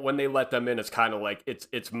they are, but when they let them in, it's kind of like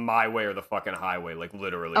it's my way or the fucking highway, like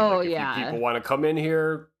literally. Oh, like, if yeah. people want to come in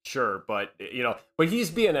here, sure, but but he's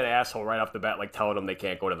being an asshole right off the bat, like telling them they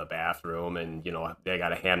can't go to the bathroom, and they got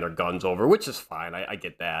to hand their guns over, which is fine. I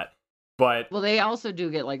get that, but well, they also do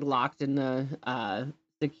get like locked in the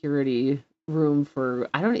security room for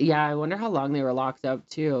I wonder how long they were locked up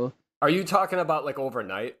too. are you talking about like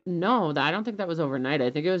overnight? No, I don't think that was overnight. I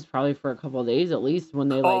think it was probably for a couple of days at least when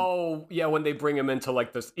they like Oh, yeah, when they bring him into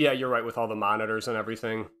like this. Yeah, you're right, with all the monitors and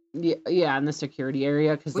everything. yeah in the security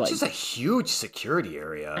area because Which like is a huge security I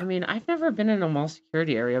area. mean I've never been in a mall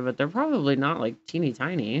security area, but they're probably not like teeny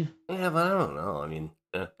tiny. Yeah, but I don't know. I mean,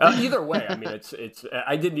 either way, I mean, it's.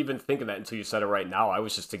 I didn't even think of that until you said it right now. I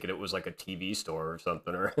was just thinking it was like a TV store or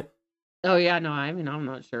something. Or Oh yeah, no, I mean I'm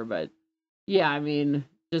not sure, but Yeah, I mean,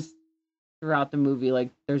 just throughout the movie, like,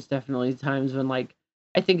 there's definitely times when, like,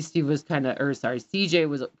 I think Steve was kinda or sorry, CJ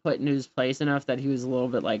was put into his place enough that he was a little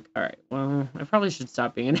bit like, "Alright, well, I probably should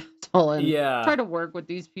stop being an asshole and try Yeah. to work with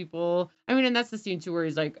these people." I mean, and that's the scene too where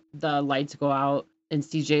he's like, the lights go out and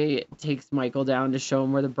CJ takes Michael down to show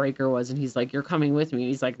him where the breaker was, and he's like, "You're coming with me." And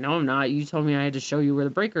he's like, "No, I'm not. You told me I had to show you where the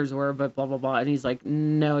breakers were, but blah blah blah." And he's like,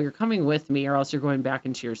 "No, you're coming with me or else you're going back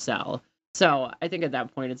into your cell." So I think at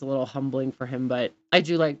that point it's a little humbling for him, but I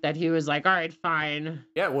do like that he was like, "All right, fine."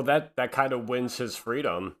 Yeah, well, that kind of wins his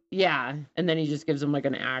freedom. Yeah, and then he just gives him like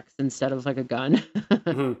an axe instead of like a gun,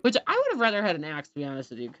 Mhm. which I would have rather had an axe to be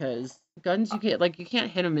honest with you, because guns you can't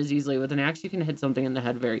hit them as easily. With an axe, you can hit something in the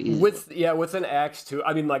head very easily. With an axe too.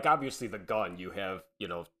 I mean, like obviously the gun you have,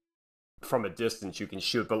 from a distance you can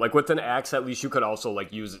shoot, but like with an axe, at least you could also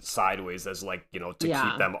like use it sideways as like to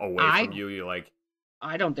Yeah, keep them away from I you. You like,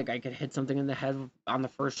 I don't think I could hit something in the head on the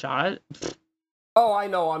first shot. oh, I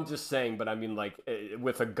know, I'm just saying, but I mean, like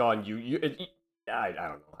with a gun, I don't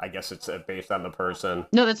know. I guess it's based on the person.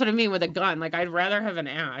 No, that's what I mean with a gun. Like, I'd rather have an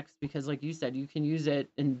axe because, like you said, you can use it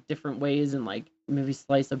in different ways and, like, maybe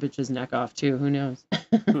slice a bitch's neck off too. Who knows?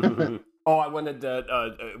 Oh, I wanted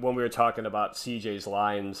to when we were talking about CJ's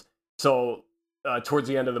lines. So towards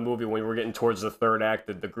the end of the movie, when we're getting towards the third act,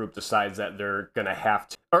 the group decides that they're gonna have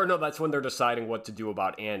to, or no, that's when they're deciding what to do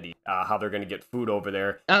about Andy, how they're gonna get food over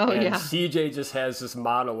there. Oh, And yeah. CJ just has this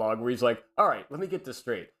monologue where he's like, "All right, let me get this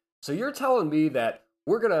straight. So you're telling me that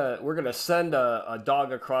we're gonna send a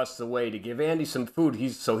dog across the way to give Andy some food.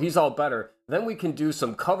 He's all better. Then we can do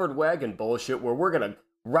some covered wagon bullshit where we're gonna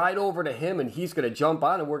ride over to him and he's gonna jump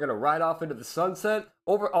on and we're gonna ride off into the sunset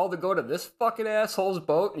over all to go to this fucking asshole's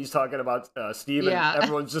boat." And he's talking about Steve, and Yeah.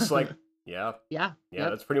 everyone's just like, yeah, Yeah. yeah, Yep.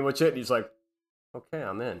 that's pretty much it. And he's like, okay,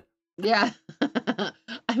 I'm in. Yeah.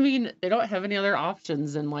 I mean, they don't have any other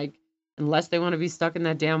options, and like, unless they want to be stuck in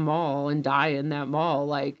that damn mall and die in that mall,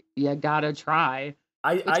 like, you gotta try.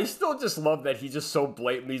 Which, I still just love that he just so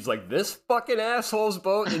blatantly he's like, this fucking asshole's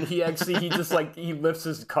boat, and he just like he lifts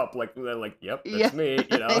his cup like yep, yeah. that's me,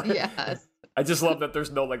 Yes. I just love that there's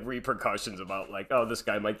no like repercussions about like, oh, this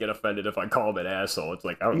guy might get offended if I call him an asshole. It's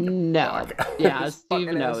like, I don't give a No. fuck. Yeah, This Steve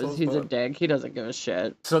fucking knows asshole's he's a boat. dick. He doesn't give a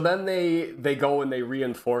shit. So then they go and they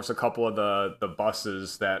reinforce a couple of the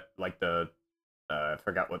buses that like the I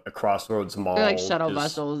forgot what the Crossroads Mall. They're like shuttle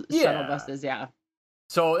just- buses, yeah.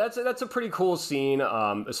 So that's a pretty cool scene,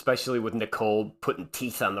 especially with Nicole putting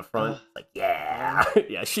teeth on the front. Ugh. Like, yeah,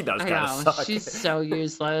 yeah, she does I kind of know. suck. She's so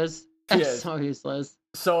useless. She is. So useless.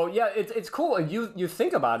 So yeah, it's cool. And you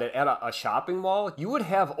think about it, at a shopping mall, you would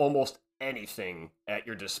have almost anything at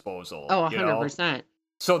your disposal. Oh, you know? 100%.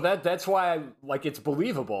 So that's why like it's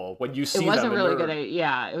believable when you see It was them. a and really they're- good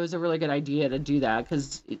yeah, it was a really good idea to do that,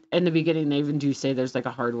 because in the beginning they even do say there's like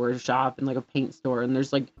a hardware shop and like a paint store, and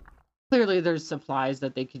there's like clearly there's supplies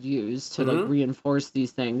that they could use to like reinforce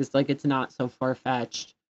these things. Like, it's not so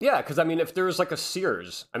far-fetched. Yeah, because I mean, if there's like a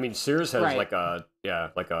Sears, I mean, Sears has Right. like a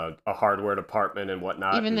hardware department and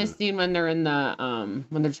whatnot. Even this and- scene when they're in the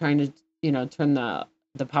when they're trying to turn the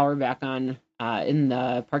power back on in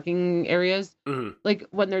the parking areas, Mhm. like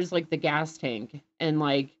when there's like the gas tank, and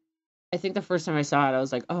like I think the first time I saw it I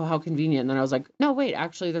was like, oh, how convenient. And then I was like, no, wait,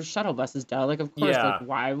 actually there's shuttle buses, duh. Like, of course, Yeah. like,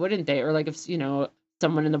 why wouldn't they? Or like, if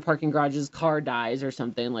someone in the parking garage's car dies or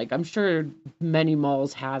something, like, I'm sure many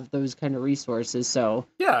malls have those kind of resources. So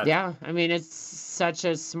Yeah, I mean, it's such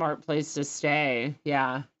a smart place to stay.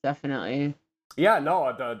 Yeah, definitely. yeah, no.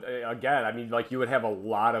 Again, I mean, like you would have a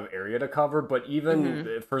lot of area to cover, but even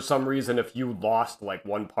Mm-hmm. for some reason, if you lost like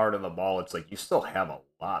one part of the mall, it's like you still have a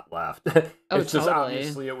lot left. Oh, It's just totally.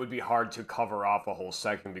 obviously it would be hard to cover off a whole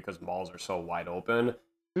section because malls are so wide open.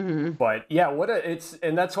 Hmm. But yeah,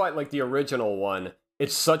 and that's why like the original one,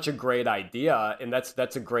 it's such a great idea, and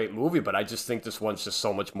that's a great movie. But I just think this one's just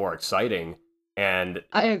so much more exciting, and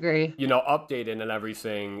I agree. updated and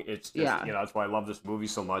everything. It's just Yeah. that's why I love this movie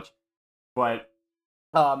so much. But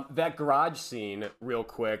that garage scene, real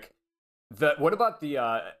quick. What about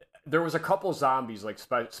the? There was a couple zombies, like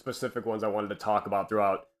specific ones I wanted to talk about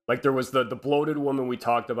throughout. Like there was the bloated woman we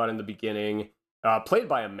talked about in the beginning, played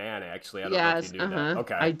by a man actually. I don't know if Yes. you knew that.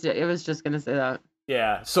 Okay. I was just gonna say that.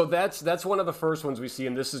 Yeah, so that's one of the first ones we see,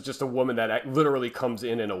 and this is just a woman that literally comes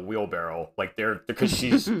in a wheelbarrow, like because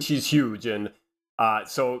she's huge, and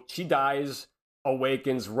so she dies,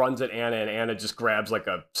 awakens, runs at Anna, and Anna just grabs like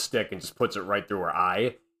a stick and just puts it right through her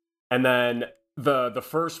eye, and then the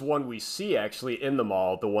first one we see actually in the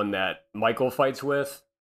mall, the one that Michael fights with,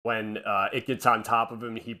 when it gets on top of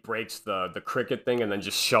him, he breaks the cricket thing and then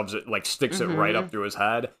just shoves it, like sticks it right up through his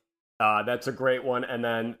head. That's a great one. And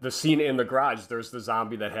then the scene in the garage, there's the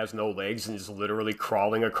zombie that has no legs and is literally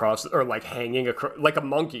crawling across, or like hanging across, like a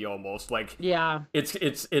monkey almost. Like, Yeah.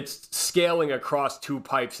 it's scaling across two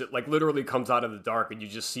pipes. It like literally comes out of the dark, and you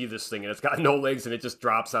just see this thing, and it's got no legs, and it just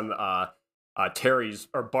drops on Terry's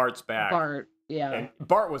or Bart's back. Bart. Yeah. And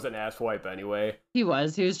Bart was an asswipe anyway. He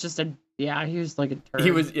was just he was like a turd.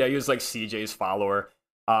 He was like CJ's follower.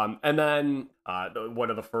 And then one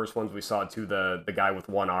of the first ones we saw too, the guy with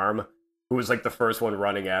one arm, who was like the first one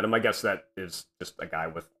running at him. I guess that is just a guy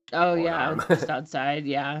with one arm. Just outside.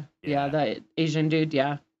 Yeah. The Asian dude.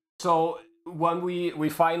 Yeah. So when we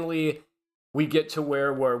finally get to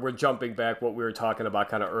where we're jumping back what we were talking about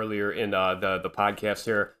kind of earlier in the podcast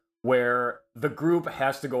here, where the group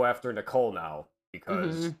has to go after Nicole now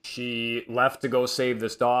because she left to go save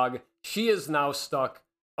this dog. She is now stuck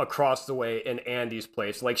across the way in Andy's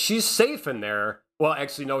place. Like, she's safe in there. Well,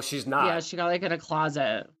 actually, no, she's not. Yeah, she got like in a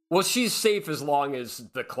closet. Well, she's safe as long as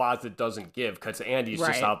the closet doesn't give, because Andy's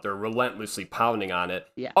just out there relentlessly pounding on it.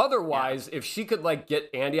 Yeah. Otherwise, if she could like get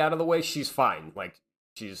Andy out of the way, she's fine. Like,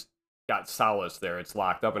 she's got solace there. It's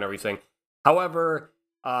locked up and everything. However,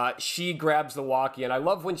 she grabs the walkie, and I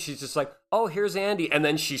love when she's just like, "Oh, here's Andy," and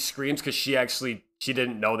then she screams because she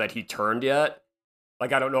didn't know that he turned yet.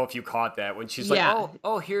 Like, I don't know if you caught that when she's like,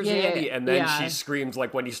 "Oh, here's Andy," and then she screams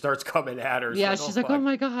like when he starts coming at her. Yeah, she's like, "Oh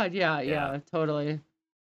my god, yeah, totally."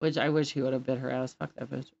 Which I wish he would have bit her ass. Fuck that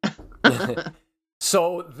bitch.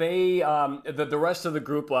 So they, the rest of the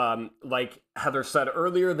group, like Heather said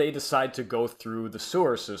earlier, they decide to go through the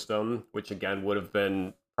sewer system, which again would have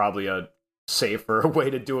been probably a safer way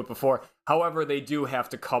to do it before. However, they do have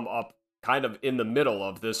to come up kind of in the middle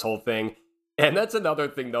of this whole thing, and that's another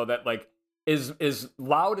thing though that like. Is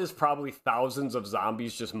loud as probably thousands of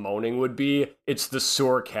zombies just moaning would be. It's the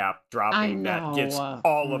sewer cap dropping that gets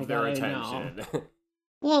all of their attention.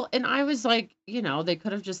 Well, and I was like, they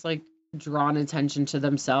could have just like drawn attention to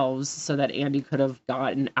themselves so that Andy could have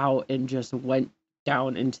gotten out and just went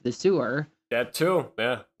down into the sewer. That too,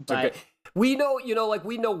 yeah. But we know,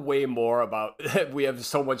 we know way more about. We have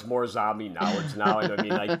so much more zombie knowledge now. And I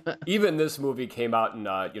mean, like, even this movie came out in,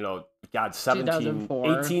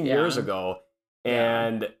 18 years ago,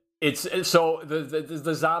 and it's so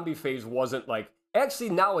the zombie phase wasn't like. Actually,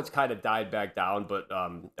 now it's kind of died back down, but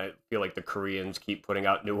I feel like the Koreans keep putting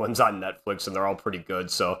out new ones on Netflix, and they're all pretty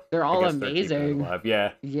good. So they're all amazing.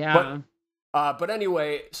 Yeah. But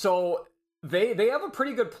anyway, so. They have a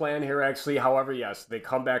pretty good plan here, actually. However, yes, they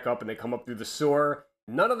come back up and they come up through the sewer.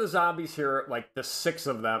 None of the zombies here, like the 6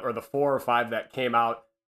 of them, or the 4 or 5 that came out.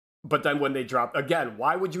 But then when they drop, again,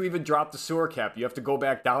 why would you even drop the sewer cap? You have to go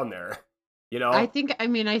back down there, I think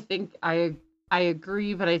I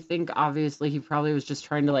agree, but I think obviously he probably was just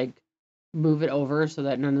trying to like move it over so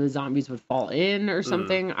that none of the zombies would fall in or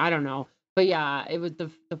something. I don't know. But yeah, it was the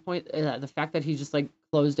point, the fact that he just like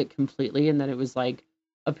closed it completely and then it was like,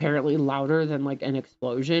 apparently louder than like an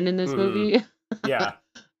explosion in this movie. Yeah.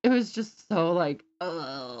 It was just so like,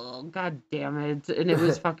 oh god damn it. And it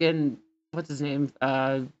was fucking what's his name?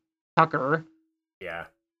 Tucker. Yeah.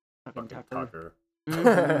 Fucking Tucker.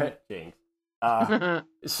 Jinx.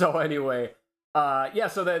 So anyway,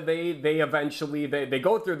 so that they eventually they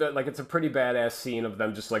go through the like it's a pretty badass scene of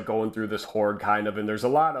them just like going through this horde kind of, and there's a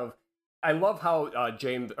lot of I love how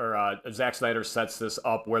Zack Snyder sets this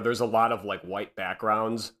up where there's a lot of like white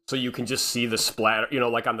backgrounds, so you can just see the splatter,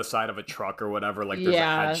 like on the side of a truck or whatever. Like there's a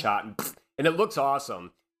headshot, and it looks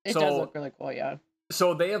awesome. It does look really cool, yeah.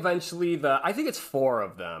 So they eventually I think it's 4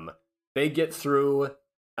 of them. They get through.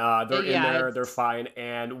 They're in there. They're fine.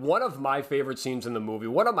 And one of my favorite scenes in the movie,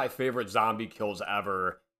 one of my favorite zombie kills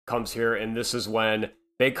ever, comes here, and this is when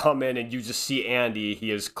they come in and you just see Andy.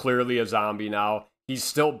 He is clearly a zombie now. He's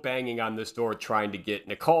still banging on this door trying to get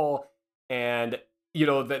Nicole, and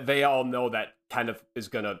that they all know that kind of is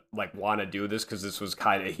gonna like want to do this because this was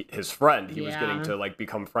kind of his friend. He was getting to like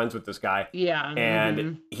become friends with this guy. Yeah,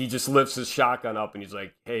 and he just lifts his shotgun up and he's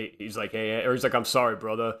like, hey, or he's like, I'm sorry,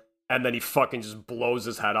 brother. And then he fucking just blows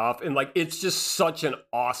his head off, and like it's just such an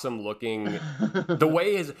awesome looking the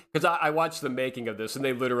way because I watched the making of this and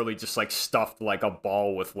they literally just like stuffed like a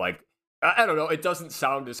ball with like. I don't know. It doesn't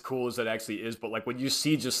sound as cool as it actually is, but like when you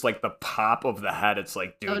see just like the pop of the head, it's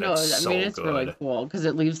like, dude, that's so it's good. Really cool because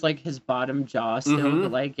it leaves like his bottom jaw still,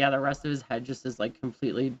 but like the rest of his head just is like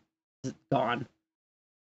completely gone.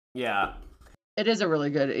 Yeah, it is a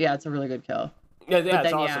really good. Yeah, it's a really good kill. Yeah, But it's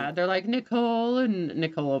then awesome. yeah, they're like Nicole, and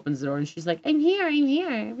Nicole opens the door and she's like, I'm here, I'm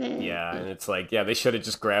here. Yeah, and it's like, yeah, they should have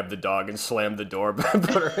just grabbed the dog and slammed the door, but put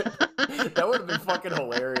her. That would have been fucking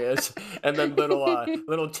hilarious. And then little That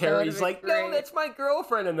would have Terry's been like, no, great. that's my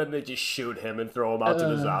girlfriend, and then they just shoot him and throw him out to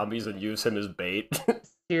the Ugh. zombies and use him as bait. Wow,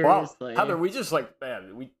 Seriously. Heather, we just like,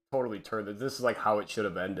 man, we totally turned it. This is like how it should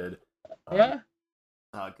have ended. Yeah.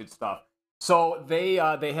 Good stuff. So they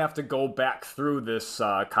have to go back through this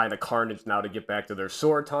kind of carnage now to get back to their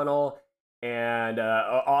sewer tunnel, and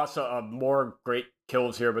also more great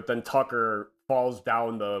kills here. But then Tucker falls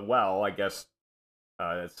down the well. I guess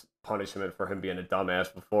it's punishment for him being a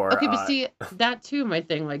dumbass before. Okay, but see, that too, my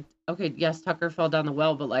thing, like, okay, yes, Tucker fell down the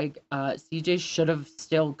well, but like, CJ should have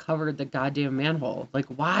still covered the goddamn manhole. Like,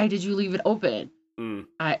 why did you leave it open?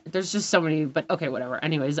 There's just so many, but okay, whatever.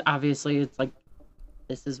 Anyways, obviously, it's like,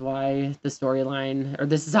 this is why the storyline, or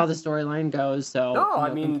this is how the storyline goes. So No,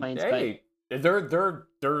 I mean, complaints, hey, they're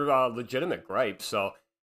legitimate gripes. So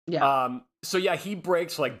but yeah, so yeah, he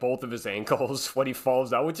breaks like both of his ankles when he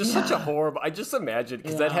falls out, which is such a Yeah. horrible. I just imagine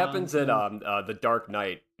because that Yeah, happens in mhm. the Dark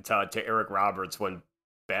Knight to Eric Roberts when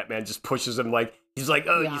Batman just pushes him like he's like,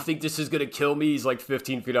 oh, you Yeah. think this is gonna kill me? He's like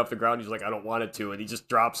 15 feet off the ground. He's like, I don't want it to, and he just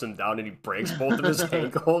drops him down and he breaks both of his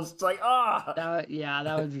ankles. It's like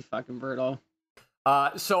that would be fucking brutal.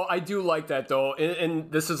 So I do like that though,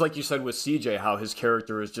 and this is like you said with CJ, how his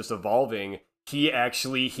character is just evolving.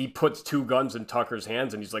 He puts two guns in Tucker's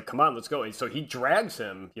hands, and he's like, "Come on, let's go." And so he drags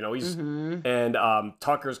him. You know, Mhm. and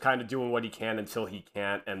Tucker's kind of doing what he can until he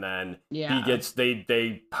can't, and then Yeah.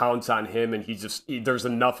 they pounce on him, and there's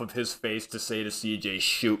enough of his face to say to CJ,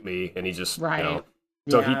 "Shoot me," and he just Right.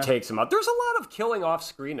 So Yeah. he takes him out. There's a lot of killing off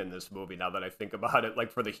screen in this movie now that I think about it,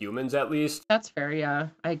 like for the humans at least. That's fair, yeah.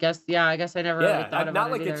 I guess I never really Yeah, thought about not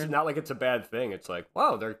it like either. it's not like it's a bad thing. It's like,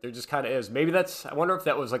 wow, there just kind of is. Maybe that's. I wonder if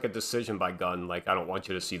that was like a decision by Gunn. Like, I don't want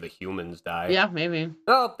you to see the humans die. Yeah, maybe.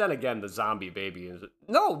 Well, then again, the zombie baby is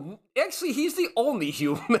no. Actually, he's the only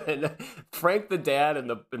human. Frank, the dad, and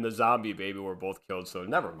the zombie baby were both killed. So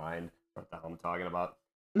never mind what the hell I'm talking about.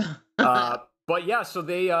 But yeah, so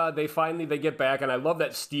they finally they get back, and I love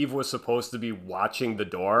that Steve was supposed to be watching the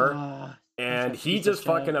door. Oh, And such a he piece of just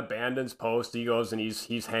fucking shit. abandons post. He goes and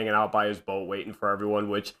he's hanging out by his boat waiting for everyone,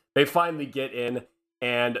 which they finally get in,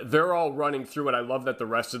 and they're all running through it. I love that the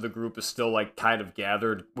rest of the group is still like kind of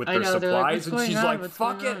gathered with I their know, they're like, supplies, "What's and going she's on? like, What's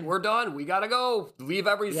 "Fuck going it, on?" we're done. We gotta go. Leave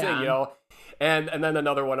everything," Yeah. you know. And then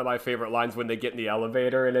another one of my favorite lines when they get in the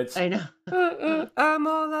elevator, and it's I know. I'm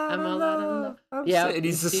all out I'm of all out of love. love. I'm Yeah, and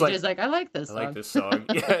he's just CJ's like, I like this I song. like this song.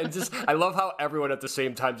 Yeah, and just I love how everyone at the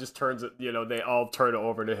same time just turns it. You know, they all turn it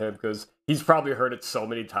over to him because he's probably heard it so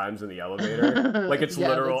many times in the elevator. Like it's Yeah,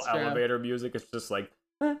 literal that's true. elevator music. It's just like.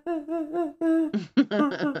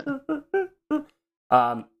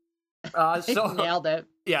 So Nailed it.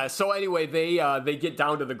 yeah. So anyway, they get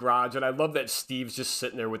down to the garage, and I love that Steve's just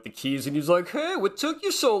sitting there with the keys, and he's like, "Hey, what took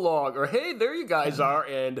you so long?" Or "Hey, there you guys are."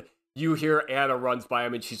 And you hear Anna runs by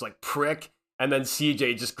him, and she's like, "Prick." And then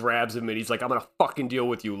CJ just grabs him, and he's like, "I'm gonna fucking deal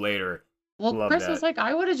with you later." Well, Love Chris that. was like,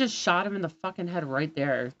 I would have just shot him in the fucking head right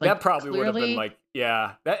there. Like, That probably would have been clearly, like,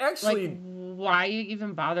 yeah. That actually, like, why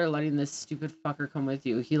even bother letting this stupid fucker come with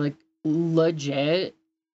you? He like legit,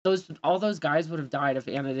 all those guys would have died if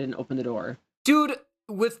Anna didn't open the door. dude,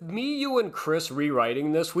 with me, you, and Chris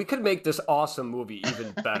rewriting this, we could make this awesome movie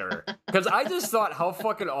even better. Because I just thought how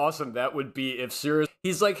fucking awesome that would be if Sirius,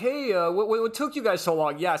 he's like, "Hey, what took you guys so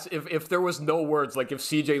long?" Yes, if there was no words, like if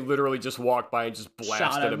CJ literally just walked by and just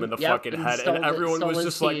blasted him in the Yep, fucking and head, stole and it- everyone stole was his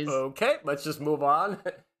just like, keys. "Okay, let's just move on."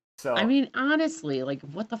 So I mean, honestly, like,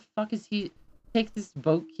 what the fuck is he? Take this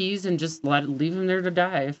boat keys and just leave him there to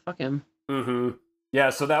die. Fuck him. mm-hmm. Yeah,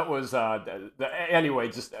 so that was anyway,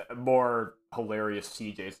 just more hilarious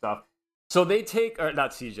CJ stuff. So they take, or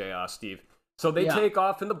not CJ, Steve. So they Yeah. take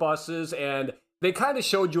off in the buses, and they kind of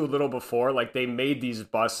showed you a little before, like they made these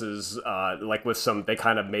buses, like with they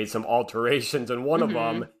kind of made some alterations, and one of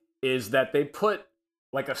them is that they put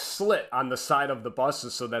like a slit on the side of the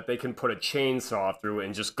buses so that they can put a chainsaw through it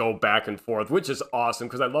and just go back and forth, which is awesome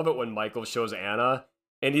because I love it when Michael shows Anna.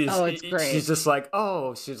 And It's great. she's just like,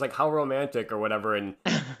 oh, she's like, how romantic or whatever. And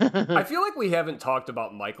I feel like we haven't talked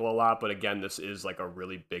about Michael a lot, but again, this is like a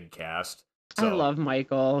really big cast. So, I love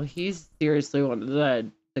Michael. He's seriously one of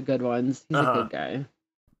the good ones. He's a good guy.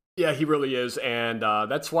 yeah, he really is. And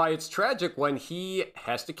that's why it's tragic when he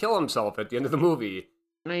has to kill himself at the end of the movie.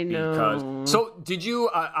 I know. Because, so did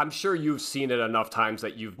you, I'm sure you've seen it enough times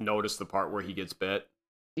that you've noticed the part where he gets bit.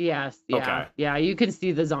 Yes, yeah. Okay. Yeah, you can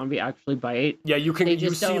see the zombie actually bite. Yeah, you They see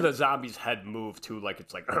just don't- the zombie's head move too, like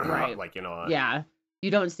it's like, Right. like, you know. Yeah.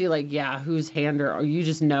 you don't see like, yeah, whose hand or you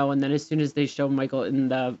just know. And then as soon as they show Michael in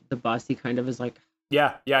the bus, he kind of is like,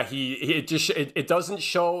 Yeah, it doesn't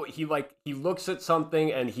show. He looks at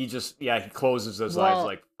something and he just he closes his eyes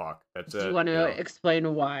like fuck. That's it. Do you want to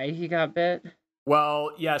explain why he got bit?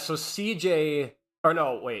 Well, yeah. So CJ, or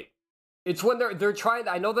no, wait. It's when they're trying.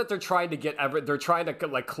 I know that they're trying to they're trying to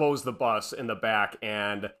like close the bus in the back,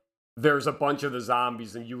 and there's a bunch of the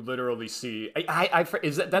zombies, and you literally see.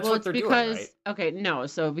 That's what they're doing, right? Okay, no.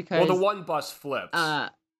 So because well, the one bus flips.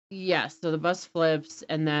 Yes. So the bus flips,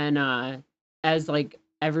 and then as like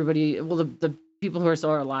everybody, well, the people who are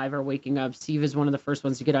still alive are waking up. Steve is one of the first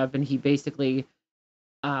ones to get up, and he basically,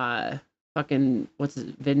 fucking what's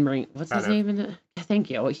his name in the?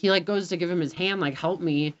 Thank you. He like goes to give him his hand, like help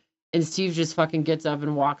me, and Steve just fucking gets up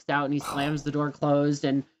and walks out, and he slams the door closed,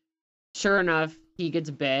 and sure enough, he gets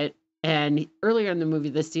bit. And earlier in the movie,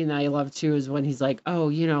 this scene that I love too is when he's like, "Oh,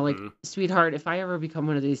 you know, like, sweetheart, if I ever become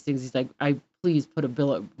one of these things," he's like, "I please put a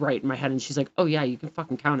billet right in my head." And she's like, "Oh yeah, you can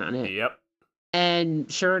fucking count on it." Yep. And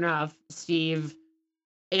sure enough,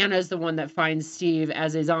 Anna's the one that finds Steve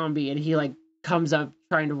as a zombie, and he like comes up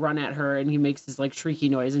trying to run at her, and he makes this like shrieky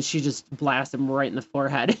noise, and she just blasts him right in the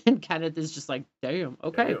forehead. And Kenneth is just like, "Damn,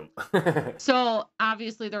 okay." Damn. So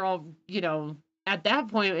obviously they're all, you know. At that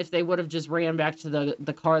point, if they would have just ran back to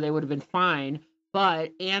the car, they would have been fine.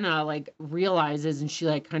 But Anna like realizes, and she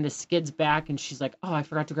like kind of skids back, and she's like, "Oh, I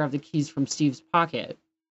forgot to grab the keys from Steve's pocket."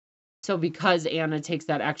 So because Anna takes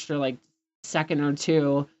that extra like second or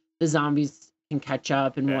two, the zombies can catch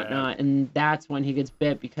up and whatnot, and that's when he gets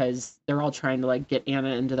bit because they're all trying to like get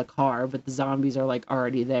Anna into the car, but the zombies are like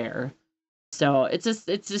already there. So it's a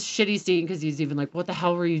shitty scene because he's even like, "What the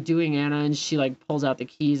hell were you doing, Anna?" And she like pulls out the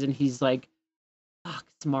keys, and he's like, fuck,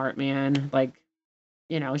 smart man. Like,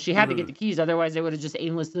 you know, she had to get the keys, otherwise they would have just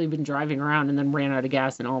aimlessly been driving around and then ran out of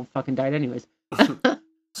gas and all fucking died anyways.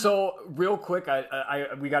 So real quick,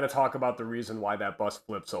 we got to talk about the reason why that bus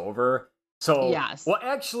flips over. So yes. Well,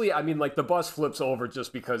 actually, I mean, like the bus flips over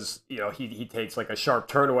just because, you know, he takes like a sharp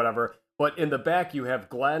turn or whatever. But in the back, you have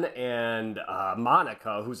Glenn and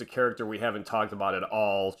Monica, who's a character we haven't talked about at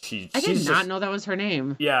all. I did not know that was her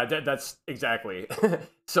name. Yeah, that's exactly.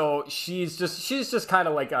 So she's just kind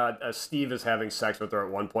of like Steve is having sex with her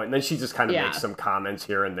at one point, and then she just kind of makes some comments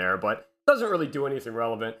here and there, but doesn't really do anything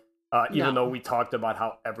relevant. Even though we talked about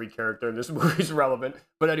how every character in this movie is relevant.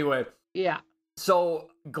 But anyway. Yeah.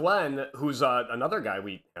 So Glenn, who's another guy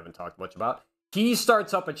we haven't talked much about, he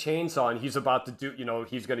starts up a chainsaw, and he's about to do, you know,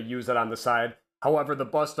 he's going to use it on the side. However, the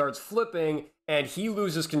bus starts flipping, and he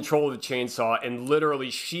loses control of the chainsaw, and literally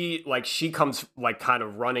she comes like kind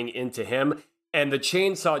of running into him, and the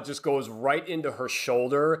chainsaw just goes right into her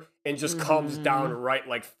shoulder and just comes down right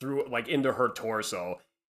like through like into her torso.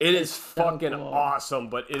 It's fucking cool. Awesome,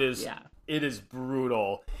 but it is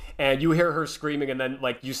brutal. And you hear her screaming, and then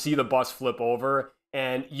like you see the bus flip over.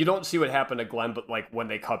 And you don't see what happened to Glenn, but like when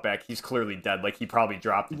they cut back, he's clearly dead. Like he probably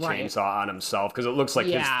dropped the chainsaw on himself because it looks like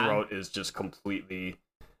his throat is just completely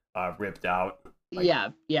ripped out. Like,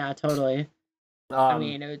 yeah, totally. I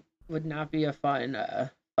mean, it would not be a fun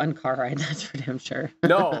car ride. That's for damn sure.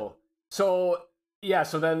 No. So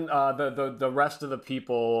then the rest of the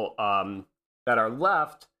people that are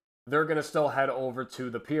left, they're gonna still head over to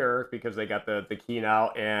the pier because they got the key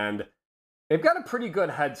now, and they've got a pretty good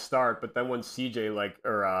head start, but then when CJ,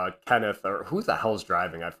 or Kenneth, or who the hell's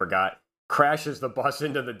driving, I forgot, crashes the bus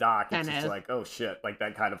into the dock, it's just like, oh shit, like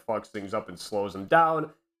that kind of fucks things up and slows them down.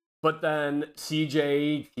 But then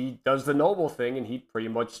CJ, he does the noble thing, and he pretty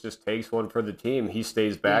much just takes one for the team. He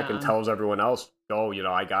stays back and tells everyone else, "Oh, you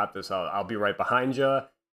know, I got this, I'll be right behind you."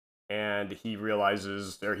 And he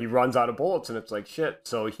realizes, or he runs out of bullets, and it's like, shit.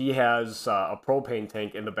 So he has a propane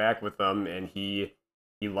tank in the back with them, and he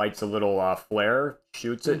lights a little flare,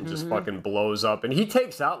 shoots it, and just fucking blows up. And he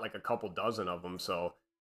takes out like a couple dozen of them, so.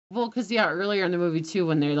 Well, because, earlier in the movie, too,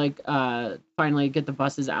 when they, like, finally get the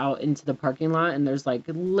buses out into the parking lot, and there's, like,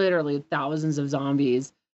 literally thousands of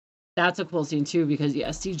zombies. That's a cool scene, too, because,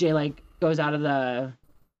 CJ, like, goes out of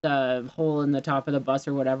the hole in the top of the bus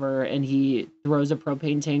or whatever, and he throws a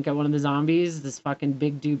propane tank at one of the zombies. This fucking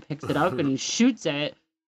big dude picks it up, and he shoots it,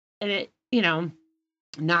 and it,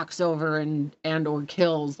 knocks over and or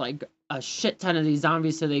kills like a shit ton of these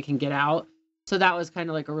zombies so they can get out. So that was kind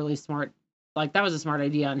of like a really smart, like that was a smart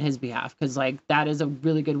idea on his behalf, because like that is a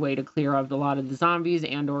really good way to clear up a lot of the zombies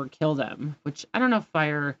and or kill them, which I don't know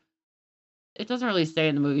if it doesn't really say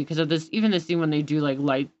in the movie because of this, even the scene when they do like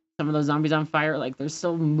light some of those zombies on fire, like they're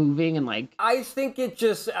still moving and like. I think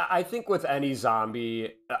with any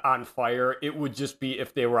zombie on fire, it would just be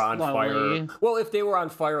if they were on Slowly. fire. Well, if they were on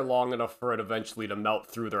fire long enough for it eventually to melt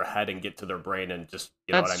through their head and get to their brain and just,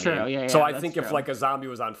 you know That's what I mean? true. Yeah, So yeah, I that's think if true. like a zombie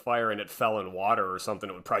was on fire and it fell in water or something,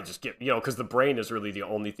 it would probably just get, because the brain is really the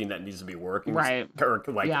only thing that needs to be working. Right. Or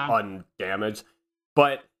like Yeah. undamaged.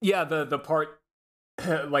 But yeah, the part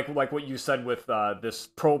like what you said with this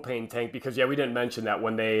propane tank, because yeah, we didn't mention that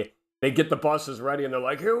when they get the buses ready and they're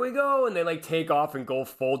like, here we go, and they like take off and go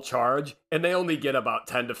full charge, and they only get about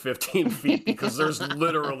 10 to 15 feet because there's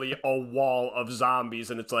literally a wall of zombies,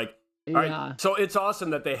 and it's like, all right. Yeah. So it's awesome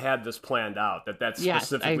that they had this planned out, that's Yes, I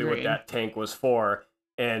specifically what agree. that tank was for,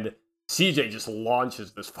 and CJ just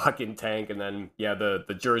launches this fucking tank, and then yeah, the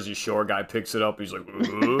Jersey Shore guy picks it up. He's like,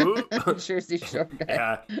 ooh. Jersey Shore guy.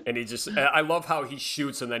 Yeah, and I love how he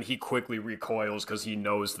shoots and then he quickly recoils because he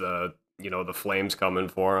knows the flames coming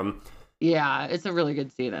for him. Yeah, it's a really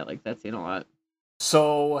good scene. I like that scene a lot.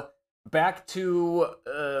 So back to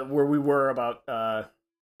where we were about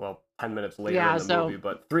 10 minutes later Yeah, in the movie,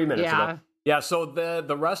 but 3 minutes Yeah. ago. Yeah, so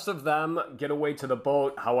the rest of them get away to the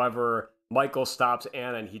boat. However, Michael stops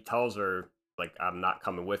Anna and he tells her, like, I'm not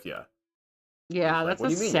coming with you. Yeah, Like, that's what a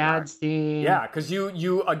do you mean you're sad not? scene. Yeah, because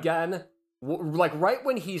you again, like right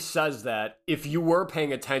when he says that, if you were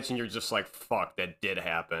paying attention, you're just like, fuck, that did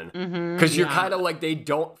happen. Mm-hmm, Because you're yeah. kind of like, they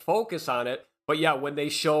don't focus on it. But yeah, when they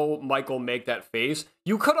show Michael make that face,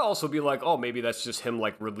 you could also be like, oh, maybe that's just him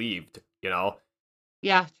like relieved, Yeah,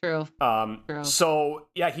 true. True. So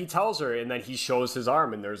yeah, he tells her, and then he shows his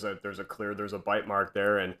arm, and there's a bite mark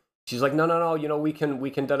there, and she's like, no, we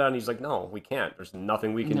can dead on. He's like, no, we can't. There's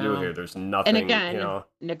nothing we can do No. here. There's nothing. And again,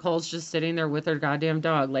 Nicole's just sitting there with her goddamn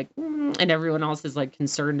dog, like, and everyone else is like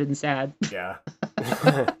concerned and sad. Yeah.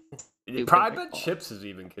 Stupid Probably bet Nicole. Chips is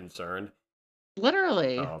even concerned.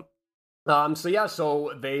 Literally. So yeah,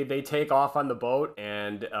 so they take off on the boat,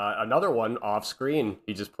 and another one off screen,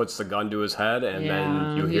 he just puts the gun to his head, and then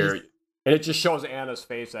Yeah, you he hear, just- and it just shows Anna's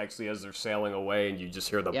face actually as they're sailing away, and you just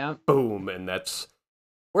hear the Yep. boom, and that's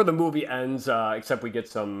where the movie ends. Except we get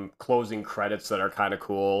some closing credits that are kind of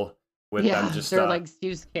cool with Yeah, them just they're like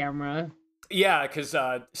Steve's camera. yeah, because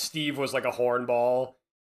Steve was like a hornball,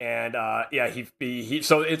 and yeah, he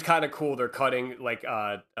so it's kind of cool. They're cutting like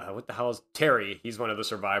what the hell is Terry? He's one of the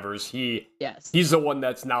survivors. Yes. He's the one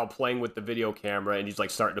that's now playing with the video camera, and he's like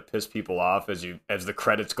starting to piss people off as the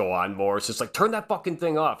credits go on more. It's just like, turn that fucking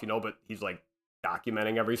thing off, but he's like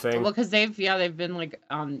documenting everything. Well, because they've been like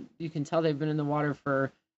you can tell they've been in the water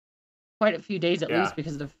for quite a few days at Yeah. least,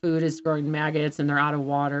 because the food is growing maggots and they're out of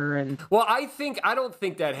water. And Well, I don't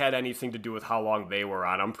think that had anything to do with how long they were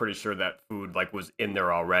on. I'm pretty sure that food like was in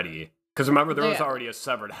there already. Because remember, there was already a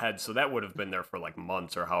severed head, so that would have been there for like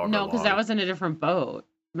months or however no, long. because that was in a different boat.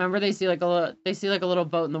 Remember, they see like a little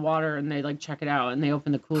boat in the water, and they like check it out, and they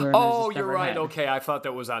open the cooler. And there's a Oh, you're severed right. head. Okay, I thought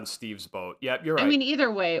that was on Steve's boat. Yep, you're right. I mean,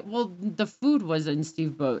 either way, well, the food was in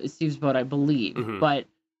Steve's boat, I believe. Mhm. But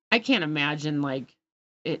I can't imagine, like,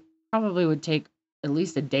 it probably would take at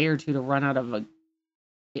least a day or two to run out of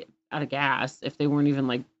gas if they weren't even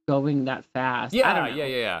like going that fast. I don't know.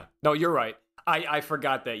 yeah. No, you're right. I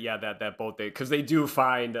forgot that. Yeah, that boat because they do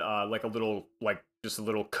find like a little just a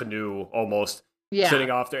little canoe almost Yeah. sitting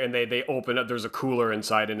off there, and they open it. There's a cooler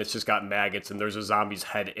inside, and it's just got maggots, and there's a zombie's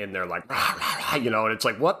head in there, like and it's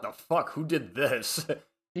like, what the fuck? Who did this?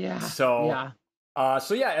 Yeah. So Yeah.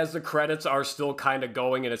 So yeah, as the credits are still kind of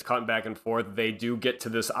going and it's cutting back and forth, they do get to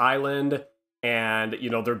this island, and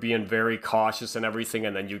they're being very cautious and everything,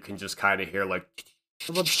 and then you can just kind of hear like,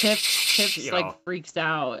 Well, Chips like freaks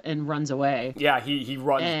out and runs away. yeah, he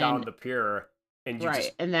runs down And- the pier, and you Right.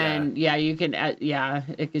 just, And then, you can,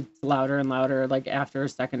 it gets louder and louder, like after a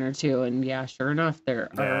second or two. And yeah, sure enough, there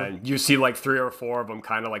are. and you see like 3 or 4 of them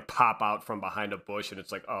kind of like pop out from behind a bush, and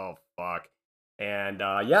it's like, oh fuck. And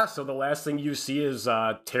yeah, so the last thing you see is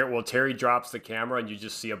Terry drops the camera, and you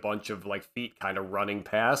just see a bunch of like feet kind of running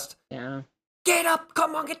past. Yeah. Get up,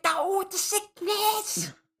 come on, get down with the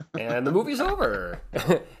sickness. And the movie's over.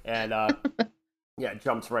 And yeah, it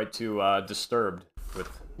jumps right to Disturbed with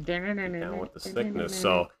the sickness.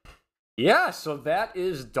 So yeah, so that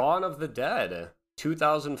is Dawn of the Dead,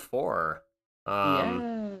 2004.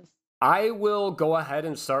 Yes. I will go ahead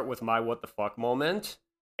and start with my what the fuck moment.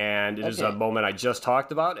 And it is a Okay. moment I just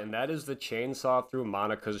talked about, and that is the chainsaw through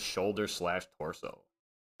Monica's shoulder/torso.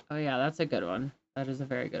 Oh, yeah, that's a good one. That is a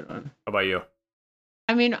very good one. How about you?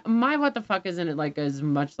 I mean, my what the fuck isn't it like as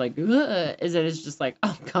much like ugh, as it is just like,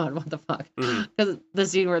 oh god, what the fuck? Mhm. Because the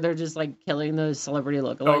scene where they're just like killing the celebrity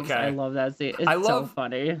lookalikes, Okay. I love that scene. It's I so love-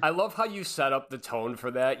 funny. I love how you set up the tone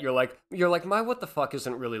for that. You're like, my what the fuck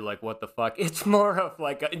isn't really like what the fuck. It's more of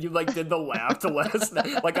like, you like did the laugh to let us know.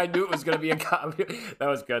 Like I knew it was gonna be a comedy. That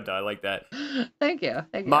was good though. I like that. Thank you.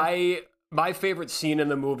 Thank you. My favorite scene in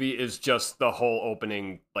the movie is just the whole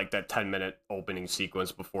opening, like that 10-minute opening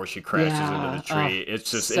sequence before she crashes Yeah. into the tree. Oh,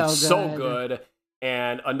 It's just so it's so good. good.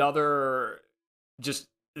 And another just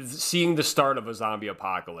seeing the start of a zombie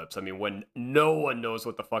apocalypse. I mean, when no one knows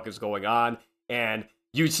what the fuck is going on, and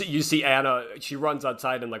you see Anna, she runs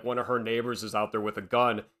outside and like one of her neighbors is out there with a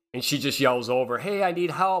gun, and she just yells over, "Hey, I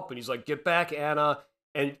need help!" And he's like, "Get back, Anna!"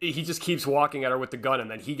 And he just keeps walking at her with the gun,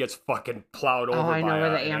 and then he gets fucking plowed over Oh, I know by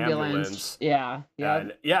where an the ambulance. Yeah. Yeah.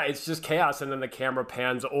 And yeah, it's just chaos. And then the camera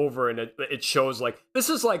pans over, and it shows like this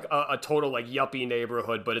is like a total like yuppie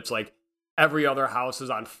neighborhood, but it's like every other house is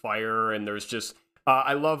on fire, and there's just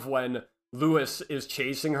I love when Lewis is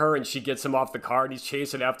chasing her, and she gets him off the car, and he's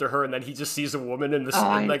chasing after her, and then he just sees a woman in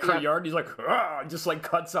the in like her yard, and he's like, "Ah," just like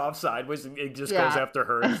cuts off sideways, and it just goes after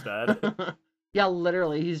her instead. Yeah,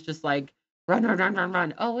 literally, he's just like run, run, run, run,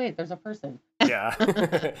 run. Oh wait, there's a person. Yeah.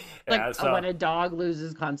 Like when a dog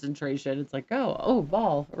loses concentration, it's like, oh,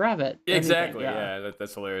 ball, rabbit. Exactly. Yeah,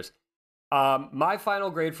 that's hilarious. My final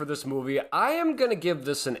grade for this movie, I am gonna give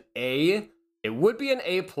this an A. It would be an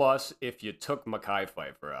A+ if you took Mekhi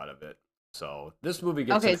Phifer out of it. So this movie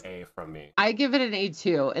gets an A from me. I give it an A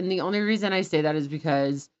too, and the only reason I say that is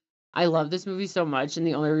because I love this movie so much, and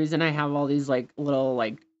the only reason I have all these like little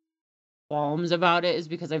like qualms about it is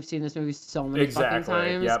because I've seen this movie so many fucking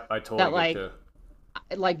times. Yep, I totally get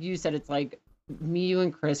like you said, it's like me, you,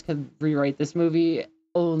 and Chris could rewrite this movie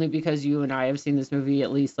only because you and I have seen this movie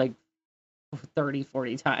at least like 30,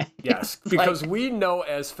 40 times. Yes, because we know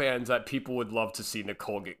as fans that people would love to see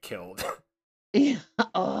Nicole get killed. Yeah.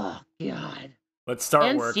 Oh God. Let's start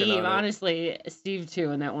and working Steve, on it. honestly, Steve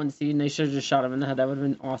too. In that one scene, they should have just shot him in the head. That would have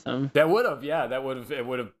been awesome. That would have, yeah. That would have. It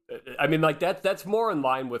would have. I mean, like that's more in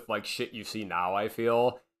line with like shit you see now. I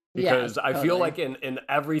feel because I feel like in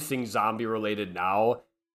everything zombie related now,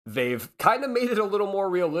 they've kind of made it a little more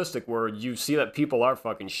realistic, where you see that people are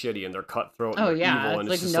fucking shitty and they're cutthroat and they're evil,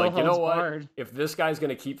 and it's just like, you know what? Barred. If this guy's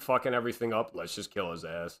gonna keep fucking everything up, let's just kill his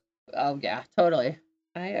ass. Oh yeah, totally.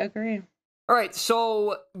 I agree. All right,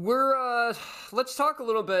 so we're let's talk a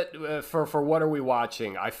little bit for what are we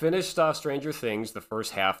watching. I finished Stranger Things, the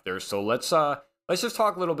first half there, so let's just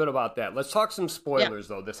talk a little bit about that. Let's talk some spoilers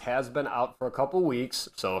though. This has been out for a couple weeks,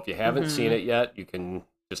 so if you haven't seen it yet, you can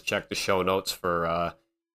just check the show notes for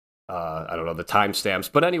I don't know the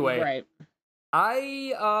timestamps. But anyway, right.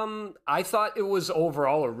 I thought it was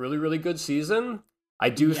overall a really, really good season. I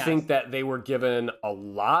do think that they were given a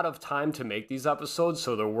lot of time to make these episodes,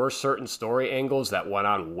 so there were certain story angles that went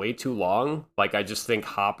on way too long. Like, I just think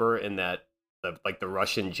Hopper in the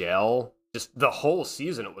Russian jail, just the whole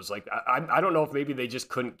season, it was like, I don't know if maybe they just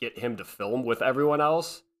couldn't get him to film with everyone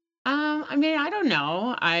else. I mean, I don't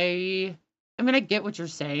know. I mean, I get what you're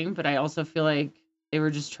saying, but I also feel like they were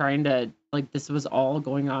just trying to, like, this was all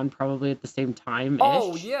going on probably at the same time.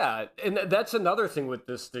 Oh, yeah. And that's another thing with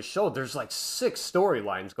this show. There's like 6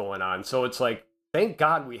 storylines going on. So it's like, thank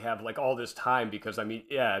God we have like all this time because, I mean,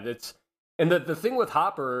 yeah, that's... And the thing with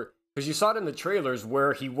Hopper, because you saw it in the trailers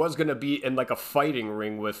where he was going to be in like a fighting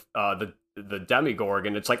ring with the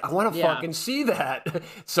Demigorgon. It's like, I want to fucking see that.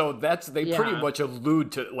 So they pretty much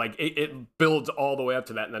allude to, like, it builds all the way up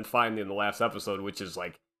to that. And then finally in the last episode, which is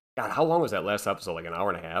like, God, how long was that last episode? Like an hour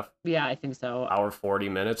and a half? Yeah, I think so. Hour 40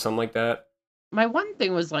 minutes, something like that. My one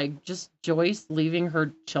thing was like just Joyce leaving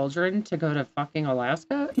her children to go to fucking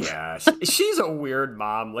Alaska. Yeah, she's a weird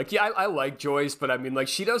mom. Like, yeah, I like Joyce, but I mean, like,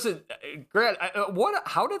 she doesn't. Grant,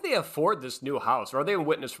 how did they afford this new house? Or are they in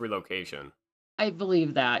witness relocation? I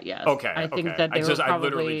believe that. Yes. Okay. I think that they I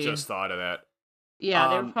literally just thought of that. Yeah,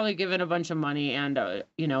 they were probably given a bunch of money and, a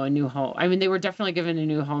new home. I mean, they were definitely given a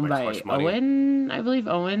new home by Owen, I believe,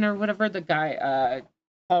 Owen or whatever, the guy,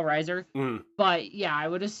 Paul Reiser. Mm. But yeah, I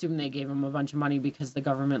would assume they gave him a bunch of money because the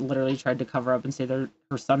government literally tried to cover up and say her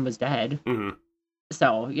son was dead. Mm-hmm.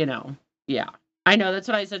 So, yeah. I know, that's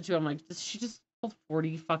what I said to him. Like, does she just pull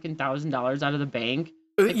 $40,000 out of the bank?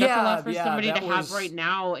 Like, that's a lot for somebody to have right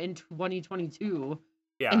now in 2022.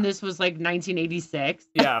 Yeah. And this was like 1986.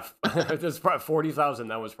 Yeah, there's probably 40,000.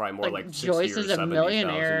 That was probably more like 60 Joyce is a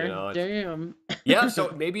millionaire. Damn. Yeah,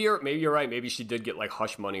 so maybe you're right. Maybe she did get like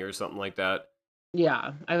hush money or something like that.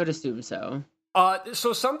 Yeah, I would assume so.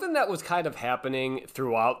 So something that was kind of happening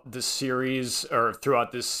throughout the series or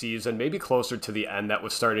throughout this season, maybe closer to the end, that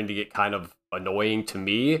was starting to get kind of annoying to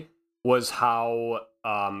me was how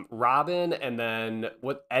Robin and then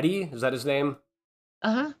Eddie, is that his name?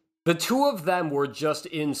 Uh-huh. The two of them were just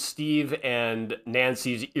in Steve and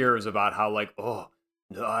Nancy's ears about how, like, oh,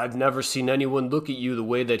 no, I've never seen anyone look at you the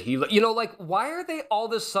way that he, like, why are they all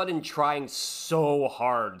of a sudden trying so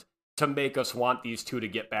hard to make us want these two to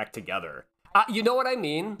get back together? You know what I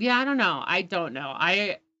mean? Yeah, I don't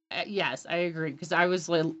know. Yes, I agree. Because I was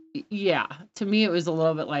like, yeah, to me, it was a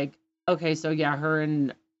little bit like, okay, so yeah, her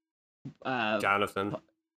and Jonathan.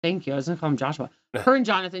 Thank you. I was gonna call him Joshua. Her and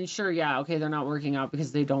Jonathan, sure, yeah, okay, they're not working out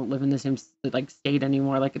because they don't live in the same like state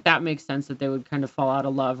anymore. Like that makes sense that they would kind of fall out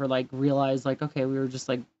of love or like realize like, okay, we were just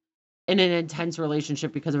like in an intense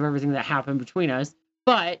relationship because of everything that happened between us.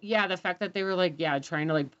 But yeah, the fact that they were like, yeah, trying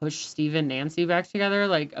to like push Steve and Nancy back together,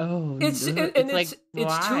 like, oh, it's like, it's two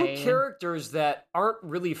why? characters that aren't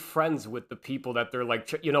really friends with the people that they're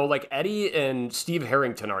like, like Eddie and Steve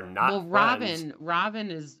Harrington are not. Well, friends. Robin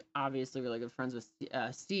is obviously really good friends with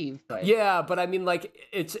Steve, but yeah, but I mean, like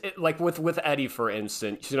like with Eddie, for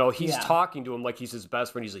instance, he's talking to him like he's his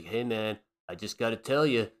best friend. He's like, hey man, I just got to tell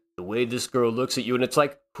you the way this girl looks at you, and it's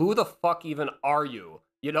like, who the fuck even are you?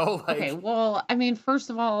 Like, okay, well, I mean,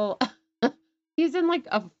 first of all, he's in like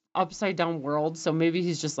a upside down world, so maybe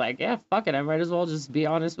he's just like, yeah, fuck it, I might as well just be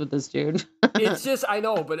honest with this dude. It's just, I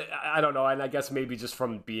know, but I don't know, and I guess maybe just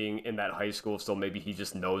from being in that high school still, maybe he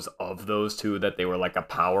just knows of those two, that they were like a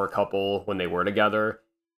power couple when they were together.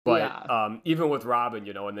 But yeah. Even with Robin,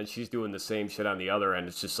 and then she's doing the same shit on the other end,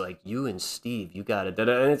 it's just like, you and Steve, you got it,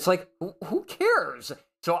 and it's like, who cares?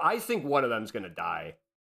 So I think one of them's gonna die.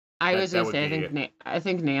 I was gonna say, I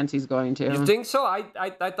think Nancy's going to. You think so?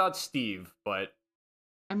 I thought Steve, but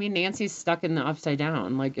I mean, Nancy's stuck in the upside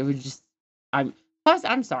down. Like, it would just. Plus,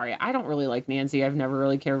 I'm sorry, I don't really like Nancy. I've never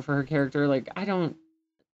really cared for her character. Like, I don't.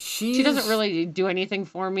 She doesn't really do anything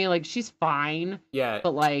for me. Like, she's fine. Yeah,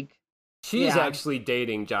 but like, she's actually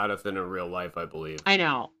dating Jonathan in real life, I believe. I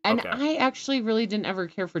know, and okay. I actually really didn't ever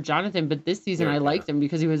care for Jonathan, but this season I liked him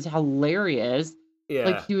because he was hilarious. Yeah,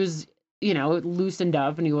 like he was. Loosened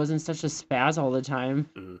up and he wasn't such a spaz all the time.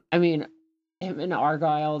 Mm-hmm. I mean, him and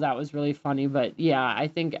Argyle, that was really funny. But yeah, I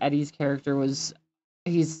think Eddie's character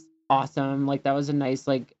he's awesome. Like that was a nice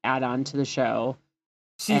like add-on to the show.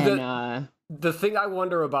 See, the thing I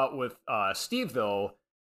wonder about with Steve though,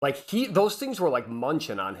 like those things were like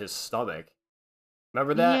munching on his stomach.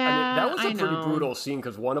 Remember that? Yeah, I mean, that was a pretty brutal scene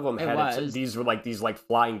because one of them had these like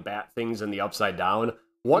flying bat things in the upside down.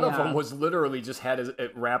 One of them was literally just had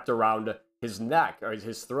it wrapped around his neck or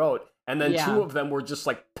his throat. And then two of them were just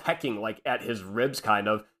like pecking like at his ribs kind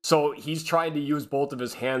of. So he's trying to use both of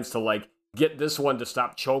his hands to like get this one to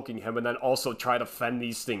stop choking him and then also try to fend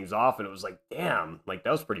these things off. And it was like, damn, like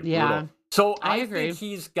that was pretty brutal. So I agree.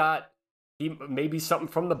 Think he maybe something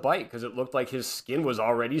from the bite because it looked like his skin was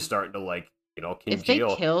already starting to like, congeal. If they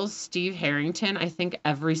kill Steve Harrington, I think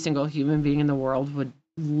every single human being in the world would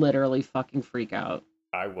literally fucking freak out.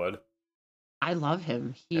 I would. I love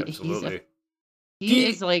him. Absolutely. He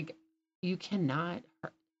is like, you cannot.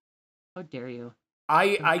 How dare you?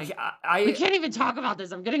 We can't even talk about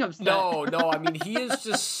this. I'm getting upset. No. I mean, he is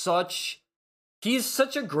just he's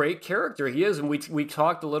such a great character. He is, and we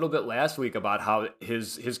talked a little bit last week about how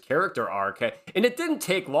his character arc, and it didn't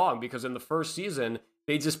take long because in the first season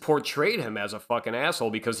they just portrayed him as a fucking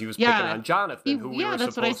asshole because he was picking on Jonathan, who we were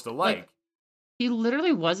supposed to like. He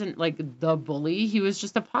literally wasn't like the bully. He was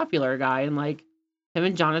just a popular guy. And like him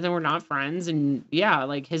and Jonathan were not friends. And yeah,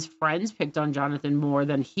 like his friends picked on Jonathan more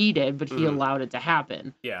than he did, but he allowed it to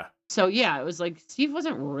happen. Yeah. So yeah, it was like Steve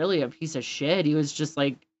wasn't really a piece of shit. He was just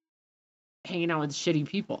like hanging out with shitty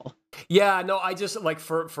people. Yeah, no, I just like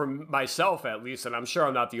for myself at least, and I'm sure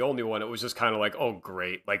I'm not the only one. It was just kind of like, oh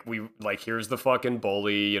great, like here's the fucking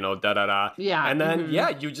bully, da da da. Yeah, and then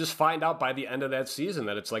you just find out by the end of that season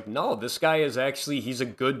that it's like, no, this guy is he's a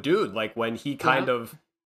good dude. Like when he kind of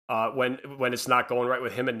when it's not going right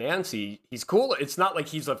with him and Nancy, he's cool. It's not like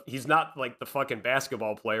he's not like the fucking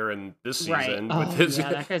basketball player in this season. Right. With his...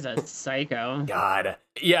 that guy's a psycho. God.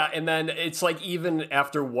 Yeah, and then it's like even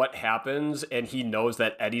after what happens and he knows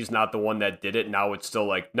that Eddie's not the one that did it, now it's still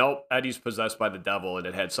like, nope, Eddie's possessed by the devil and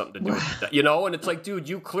it had something to do with that, and it's like, dude,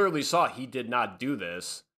 you clearly saw he did not do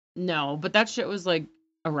this. No, but that shit was like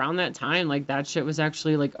around that time, like that shit was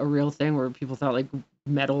actually like a real thing where people thought like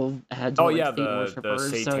metal heads were like the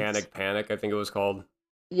satanic panic, I think it was called.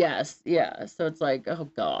 Yes, yeah. So it's like, oh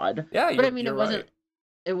god. Yeah, but I mean, it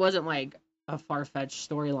wasn't like a far-fetched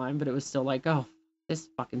storyline, but it was still like, oh, this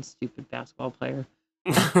fucking stupid basketball player.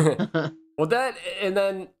 Well, that, and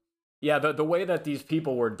then the way that these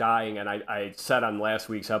people were dying, and I said on last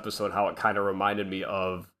week's episode how it kind of reminded me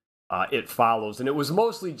of It Follows, and it was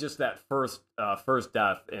mostly just that first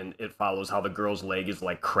death, and It Follows, how the girl's leg is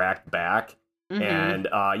like cracked back, and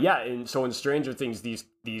and so in Stranger Things,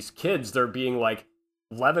 these kids, they're being like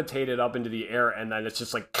levitated up into the air, and then it's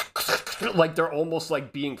just like they're almost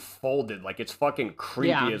like being folded, like it's fucking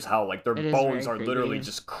creepy as hell, like their bones are literally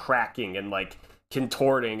just cracking and like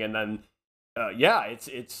contorting, and then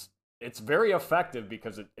it's very effective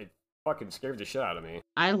because it fucking scared the shit out of me.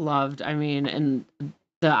 I mean, and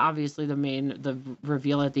obviously the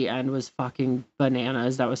reveal at the end was fucking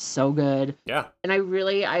bananas. That was so good. Yeah. And I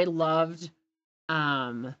loved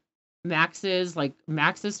Max's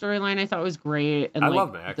storyline. I thought was great. And I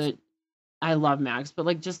love Max. I love Max, but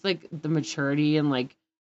like just like the maturity and like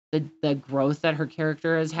the growth that her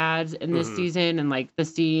character has had in this season, and like the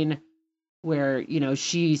scene where, you know,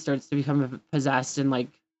 she starts to become possessed and like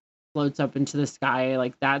floats up into the sky.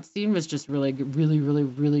 Like that scene was just really, really, really,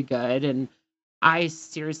 really good. And I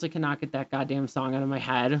seriously cannot get that goddamn song out of my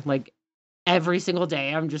head. Like every single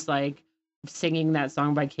day, I'm just like singing that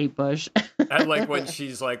song by Kate Bush. And like when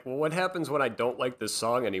she's like, well, what happens when I don't like this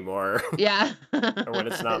song anymore? Yeah. Or when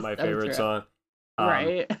it's not my favorite song.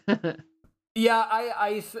 Right. Yeah,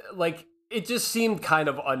 I like, it just seemed kind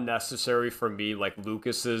of unnecessary for me, like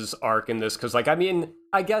Lucas's arc in this, because like, I mean,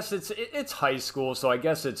 I guess it's high school, so I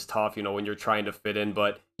guess it's tough, you know, when you're trying to fit in,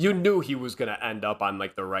 but you knew he was going to end up on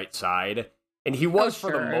like the right side. And he was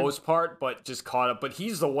for the most part, but just caught up. But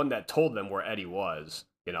he's the one that told them where Eddie was,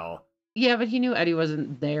 you know? Yeah, but he knew Eddie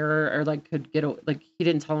wasn't there, or like could get, like, he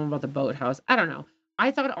didn't tell him about the boathouse. I don't know.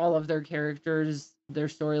 I thought all of their characters, their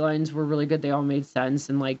storylines were really good. They all made sense,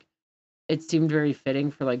 and like it seemed very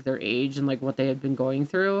fitting for like their age and like what they had been going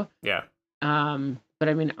through. Yeah. But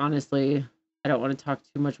I mean, honestly, I don't want to talk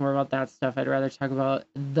too much more about that stuff. I'd rather talk about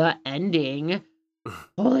the ending.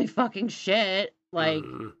 Holy fucking shit. Like,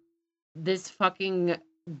 this fucking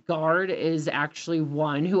guard is actually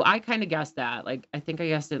one who I kind of guessed at. Like, I think I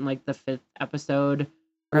guessed it in like the 5th episode.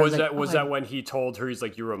 Was that when he told her, he's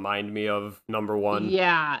like, you remind me of number 1?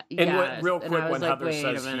 Yeah. And real quick, when like, Heather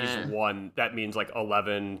says he's 1, that means like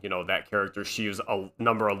 11, you know, that character, she was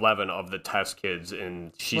number 11 of the test kids,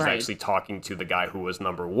 and she's actually talking to the guy who was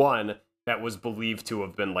number 1 that was believed to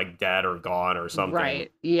have been like dead or gone or something.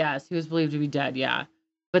 Right. Yes, he was believed to be dead, yeah.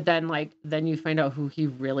 But then you find out who he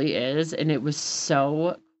really is, and it was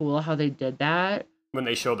so cool how they did that. When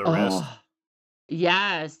they show the wrist.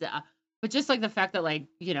 Yes. But just like the fact that, like,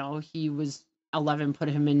 you know, he was 11, put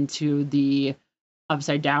him into the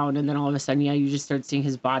upside down, and then all of a sudden, yeah, you just start seeing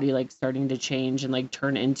his body like starting to change and like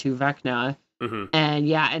turn into Vecna. And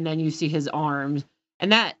yeah, and then you see his arms.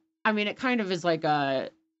 And that, I mean, it kind of is like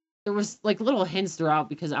there was like little hints throughout,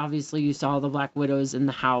 because obviously you saw the Black Widows in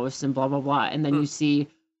the house and blah, blah, blah. And then you see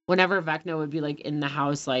whenever Vecna would be like in the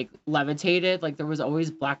house, like levitated, like there was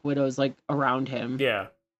always Black Widows like around him. Yeah.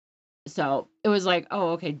 So it was like, oh,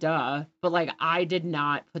 okay, duh. But like, I did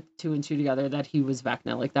not put 2 and 2 together that he was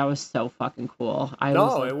Vecna. Like, that was so fucking cool.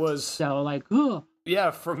 It was so like, ugh. Yeah,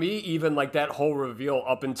 for me, even like that whole reveal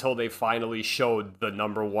up until they finally showed the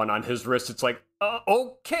number 1 on his wrist, it's like,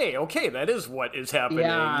 okay, that is what is happening.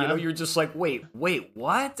 Yeah. You know, you're just like, wait,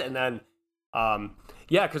 what? And then,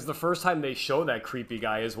 yeah, because the first time they show that creepy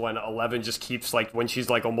guy is when 11 just keeps like, when she's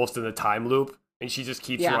like almost in the time loop, and she just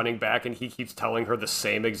keeps running back, and he keeps telling her the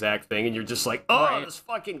same exact thing, and you're just like, this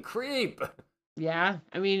fucking creep. Yeah,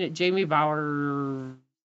 I mean, Jamie Bowers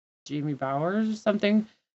or something,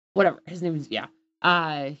 whatever his name is.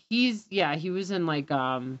 He was in like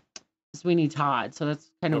Sweeney Todd, so that's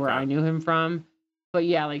kind of where I knew him from. But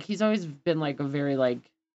yeah, like he's always been like a very like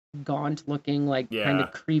gaunt looking, like kind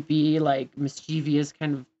of creepy, like mischievous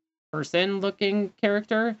kind of person looking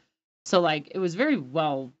character. So like it was very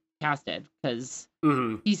well casted, because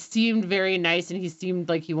he seemed very nice, and he seemed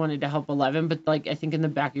like he wanted to help 11, but like I think in the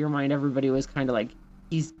back of your mind everybody was kind of like,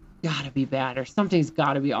 he's gotta be bad, or something's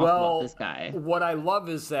gotta be off about this guy. What I love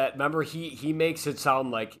is that, remember, he makes it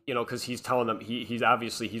sound like, you know, because he's telling them he's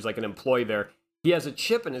obviously he's like an employee there, he has a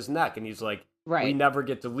chip in his neck, and he's like, we never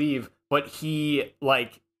get to leave, but he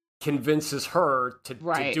like convinces her to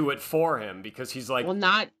do it for him, because he's like, well,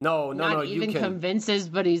 not even convinces,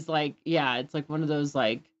 but he's like, yeah, it's like one of those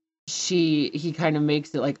like, he kind of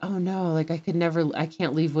makes it like, oh no, like I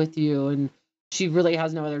can't leave with you, and she really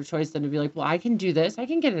has no other choice than to be like, well, I can do this, I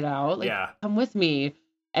can get it out, like come with me.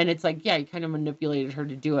 And it's like, yeah, he kind of manipulated her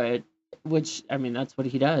to do it, which, I mean, that's what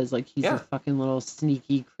he does. Like, he's a fucking little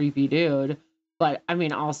sneaky, creepy dude. But I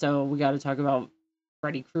mean, also we got to talk about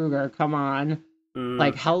Freddy Krueger. Come on.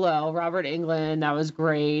 Like, hello, Robert Englund. That was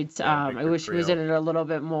great. I wish he was in it a little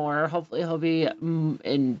bit more. Hopefully he'll be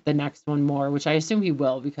in the next one more, which I assume he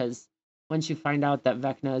will, because once you find out that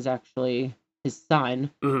Vecna is actually his son.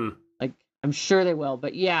 Mm-hmm. Like, I'm sure they will.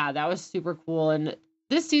 But yeah, that was super cool. And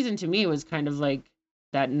this season to me was kind of like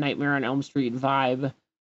that Nightmare on Elm Street vibe,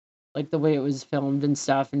 like the way it was filmed and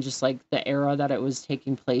stuff, and just like the era that it was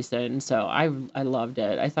taking place in. So I loved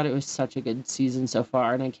it. I thought it was such a good season so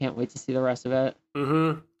far, and I can't wait to see the rest of it.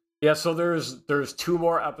 Mm-hmm. Yeah, so there's 2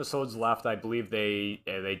 more episodes left. I believe they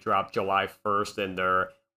dropped July 1st, and they're,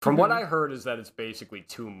 from what I heard, is that it's basically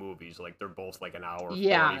 2 movies. Like, they're both like an hour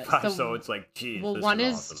 45, so it's like, geez, well, this one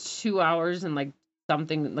is is awesome. 2 hours and like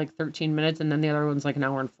something like 13 minutes, and then the other one's like an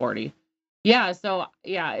hour and 40. Yeah, so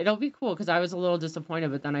yeah, it'll be cool because I was a little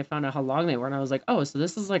disappointed, but then I found out how long they were, and I was like, oh, so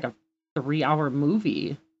this is like a 3-hour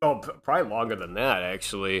movie. Oh, probably longer than that,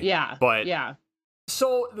 actually. Yeah, But yeah.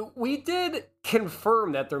 so we did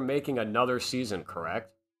confirm that they're making another season,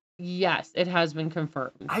 correct? Yes, it has been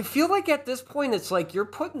confirmed. I feel like at this point, it's like you're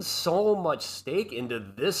putting so much stake into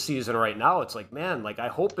this season right now. It's like, man, like I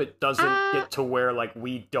hope it doesn't get to where like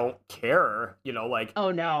we don't care, you know, like.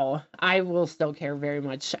 Oh no, I will still care very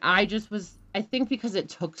much. I think because it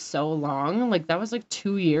took so long, like that was like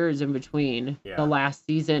 2 years in between the last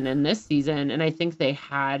season and this season, and I think they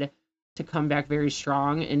had to come back very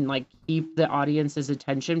strong and like keep the audience's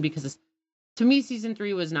attention, because to me season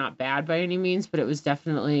 3 was not bad by any means, but it was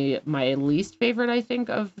definitely my least favorite, I think,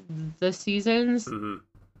 of the seasons. Mm-hmm.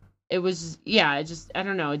 It was, yeah, it just, I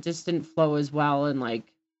don't know, it just didn't flow as well, and like,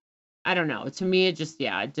 I don't know, to me it just,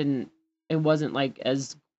 yeah, it wasn't like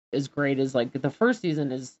as great as like the first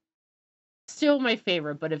season is still my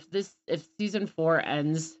favorite. But if season 4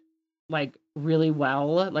 ends like really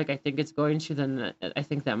well, like I think it's going to, then I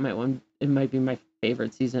think that might be my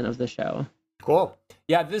favorite season of the show. Cool.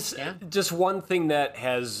 Yeah, just one thing that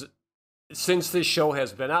has, since this show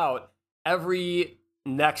has been out, every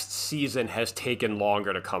next season has taken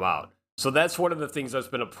longer to come out. So that's one of the things that's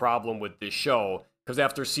been a problem with this show, because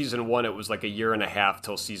after season 1, it was like a year and a half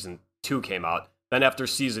till season 2 came out. Then after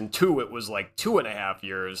season 2, it was like 2.5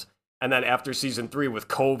 years. And then after season 3 with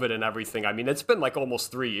COVID and everything, I mean, it's been like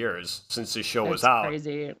almost 3 years since this show was out.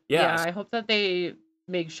 Crazy. Yeah, I hope that they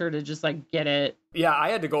make sure to just like get it. Yeah, I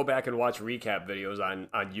had to go back and watch recap videos on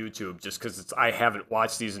YouTube just because I haven't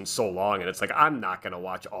watched these in so long, and it's like I'm not gonna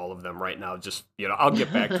watch all of them right now. Just, you know, I'll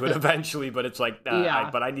get back to it eventually, but it's like,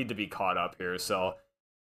 but I need to be caught up here. So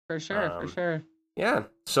for sure. Yeah.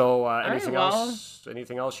 So anything else?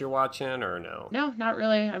 Anything else you're watching or no? No, not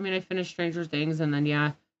really. I mean, I finished Stranger Things, and then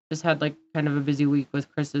just had like kind of a busy week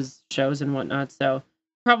with Chris's shows and whatnot. So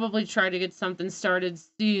probably try to get something started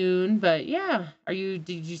soon. But yeah, did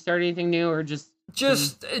you start anything new or just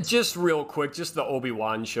real quick, just the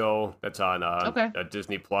Obi-Wan show that's on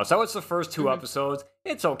Disney Plus. That was the first 2 episodes.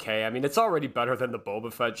 It's okay. I mean, it's already better than the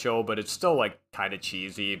Boba Fett show, but it's still like kind of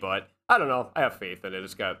cheesy. But I don't know. I have faith in it.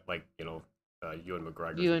 It's got like, you know, Ewan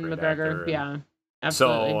McGregor. Ewan McGregor, yeah,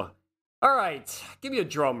 absolutely. So, all right, give me a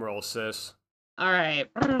drum roll, sis. All right,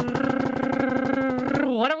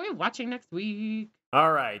 what are we watching next week?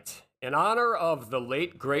 All right. In honor of the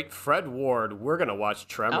late, great Fred Ward, we're going to watch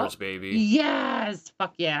Tremors, baby. Yes!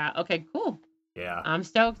 Fuck yeah. Okay, cool. Yeah. I'm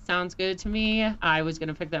stoked. Sounds good to me. I was going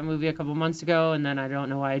to pick that movie a couple months ago, and then I don't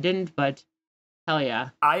know why I didn't, but hell yeah.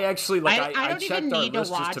 I actually, I don't even need to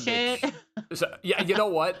watch it. Yeah, you know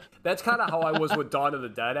what? That's kind of how I was with Dawn of the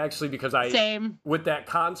Dead, actually, because Same. With that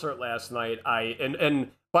concert last night, and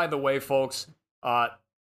by the way, folks,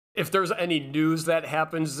 if there's any news that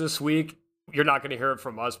happens this week, you're not going to hear it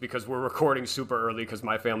from us because we're recording super early because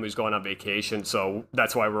my family's going on vacation. So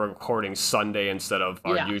that's why we're recording Sunday instead of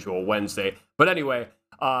our usual Wednesday. But anyway,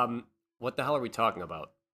 what the hell are we talking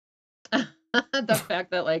about? The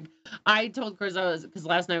fact that like I told Chris because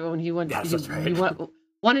last night when he went, he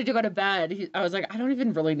wanted to go to bed. I was like, I don't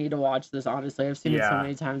even really need to watch this. Honestly, I've seen it so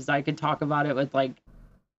many times. I could talk about it with like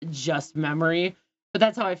just memory. But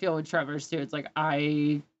that's how I feel with Tremors too. It's like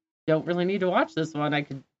I don't really need to watch this one. I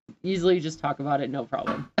could easily just talk about it, no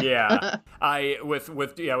problem. Yeah, with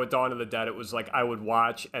Dawn of the Dead, it was like I would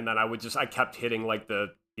watch and then I kept hitting like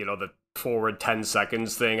the forward 10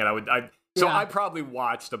 seconds thing, and I probably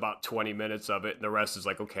watched about 20 minutes of it, and the rest is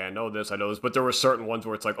like, okay, I know this, but there were certain ones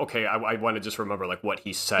where it's like, okay, I want to just remember like what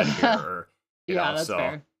he said here, or, that's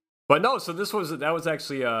fair. But no, so that was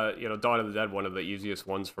actually Dawn of the Dead, one of the easiest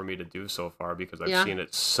ones for me to do so far because I've seen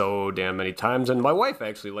it so damn many times, and my wife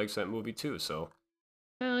actually likes that movie too, so.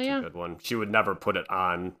 Hell yeah. It's a good one. She would never put it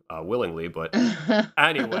on willingly, but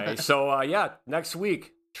anyway. So, next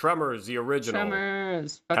week, Tremors, the original.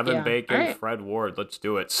 Tremors. Kevin Bacon, right. Fred Ward. Let's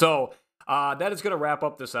do it. So, that is going to wrap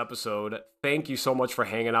up this episode. Thank you so much for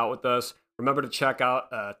hanging out with us. Remember to check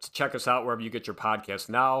us out wherever you get your podcast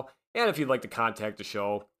now. And if you'd like to contact the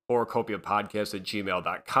show, or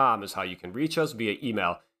copiapodcast@gmail.com is how you can reach us via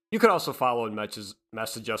email. You can also follow and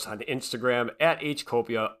message us on Instagram at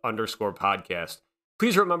hcopia_podcast.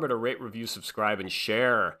 Please remember to rate, review, subscribe, and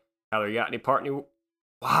share. Tyler, you got any partner?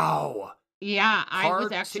 Wow. Yeah, I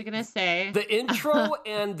was actually going to say. The intro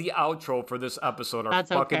and the outro for this episode are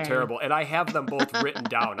fucking terrible. And I have them both written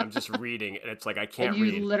down. I'm just reading, and it's like I can't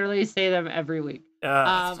read. You literally say them every week.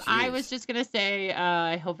 I was just going to say,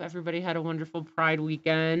 I hope everybody had a wonderful Pride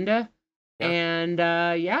weekend. Yeah. And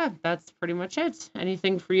yeah, that's pretty much it.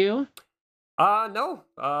 Anything for you? No.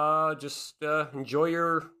 Just enjoy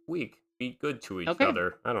your week. Be good to each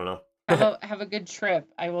other. I don't know. Have a good trip.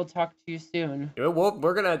 I will talk to you soon. We'll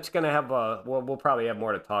probably have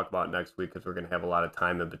more to talk about next week because we're gonna have a lot of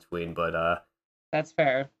time in between. But that's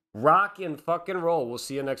fair. Rock and fucking roll. We'll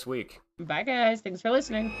see you next week. Bye, guys. Thanks for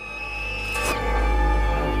listening.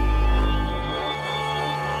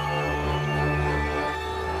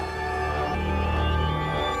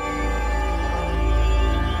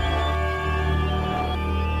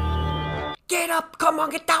 Get up! Come on,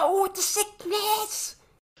 get out with the sickness!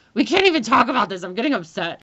 We can't even talk about this. I'm getting upset.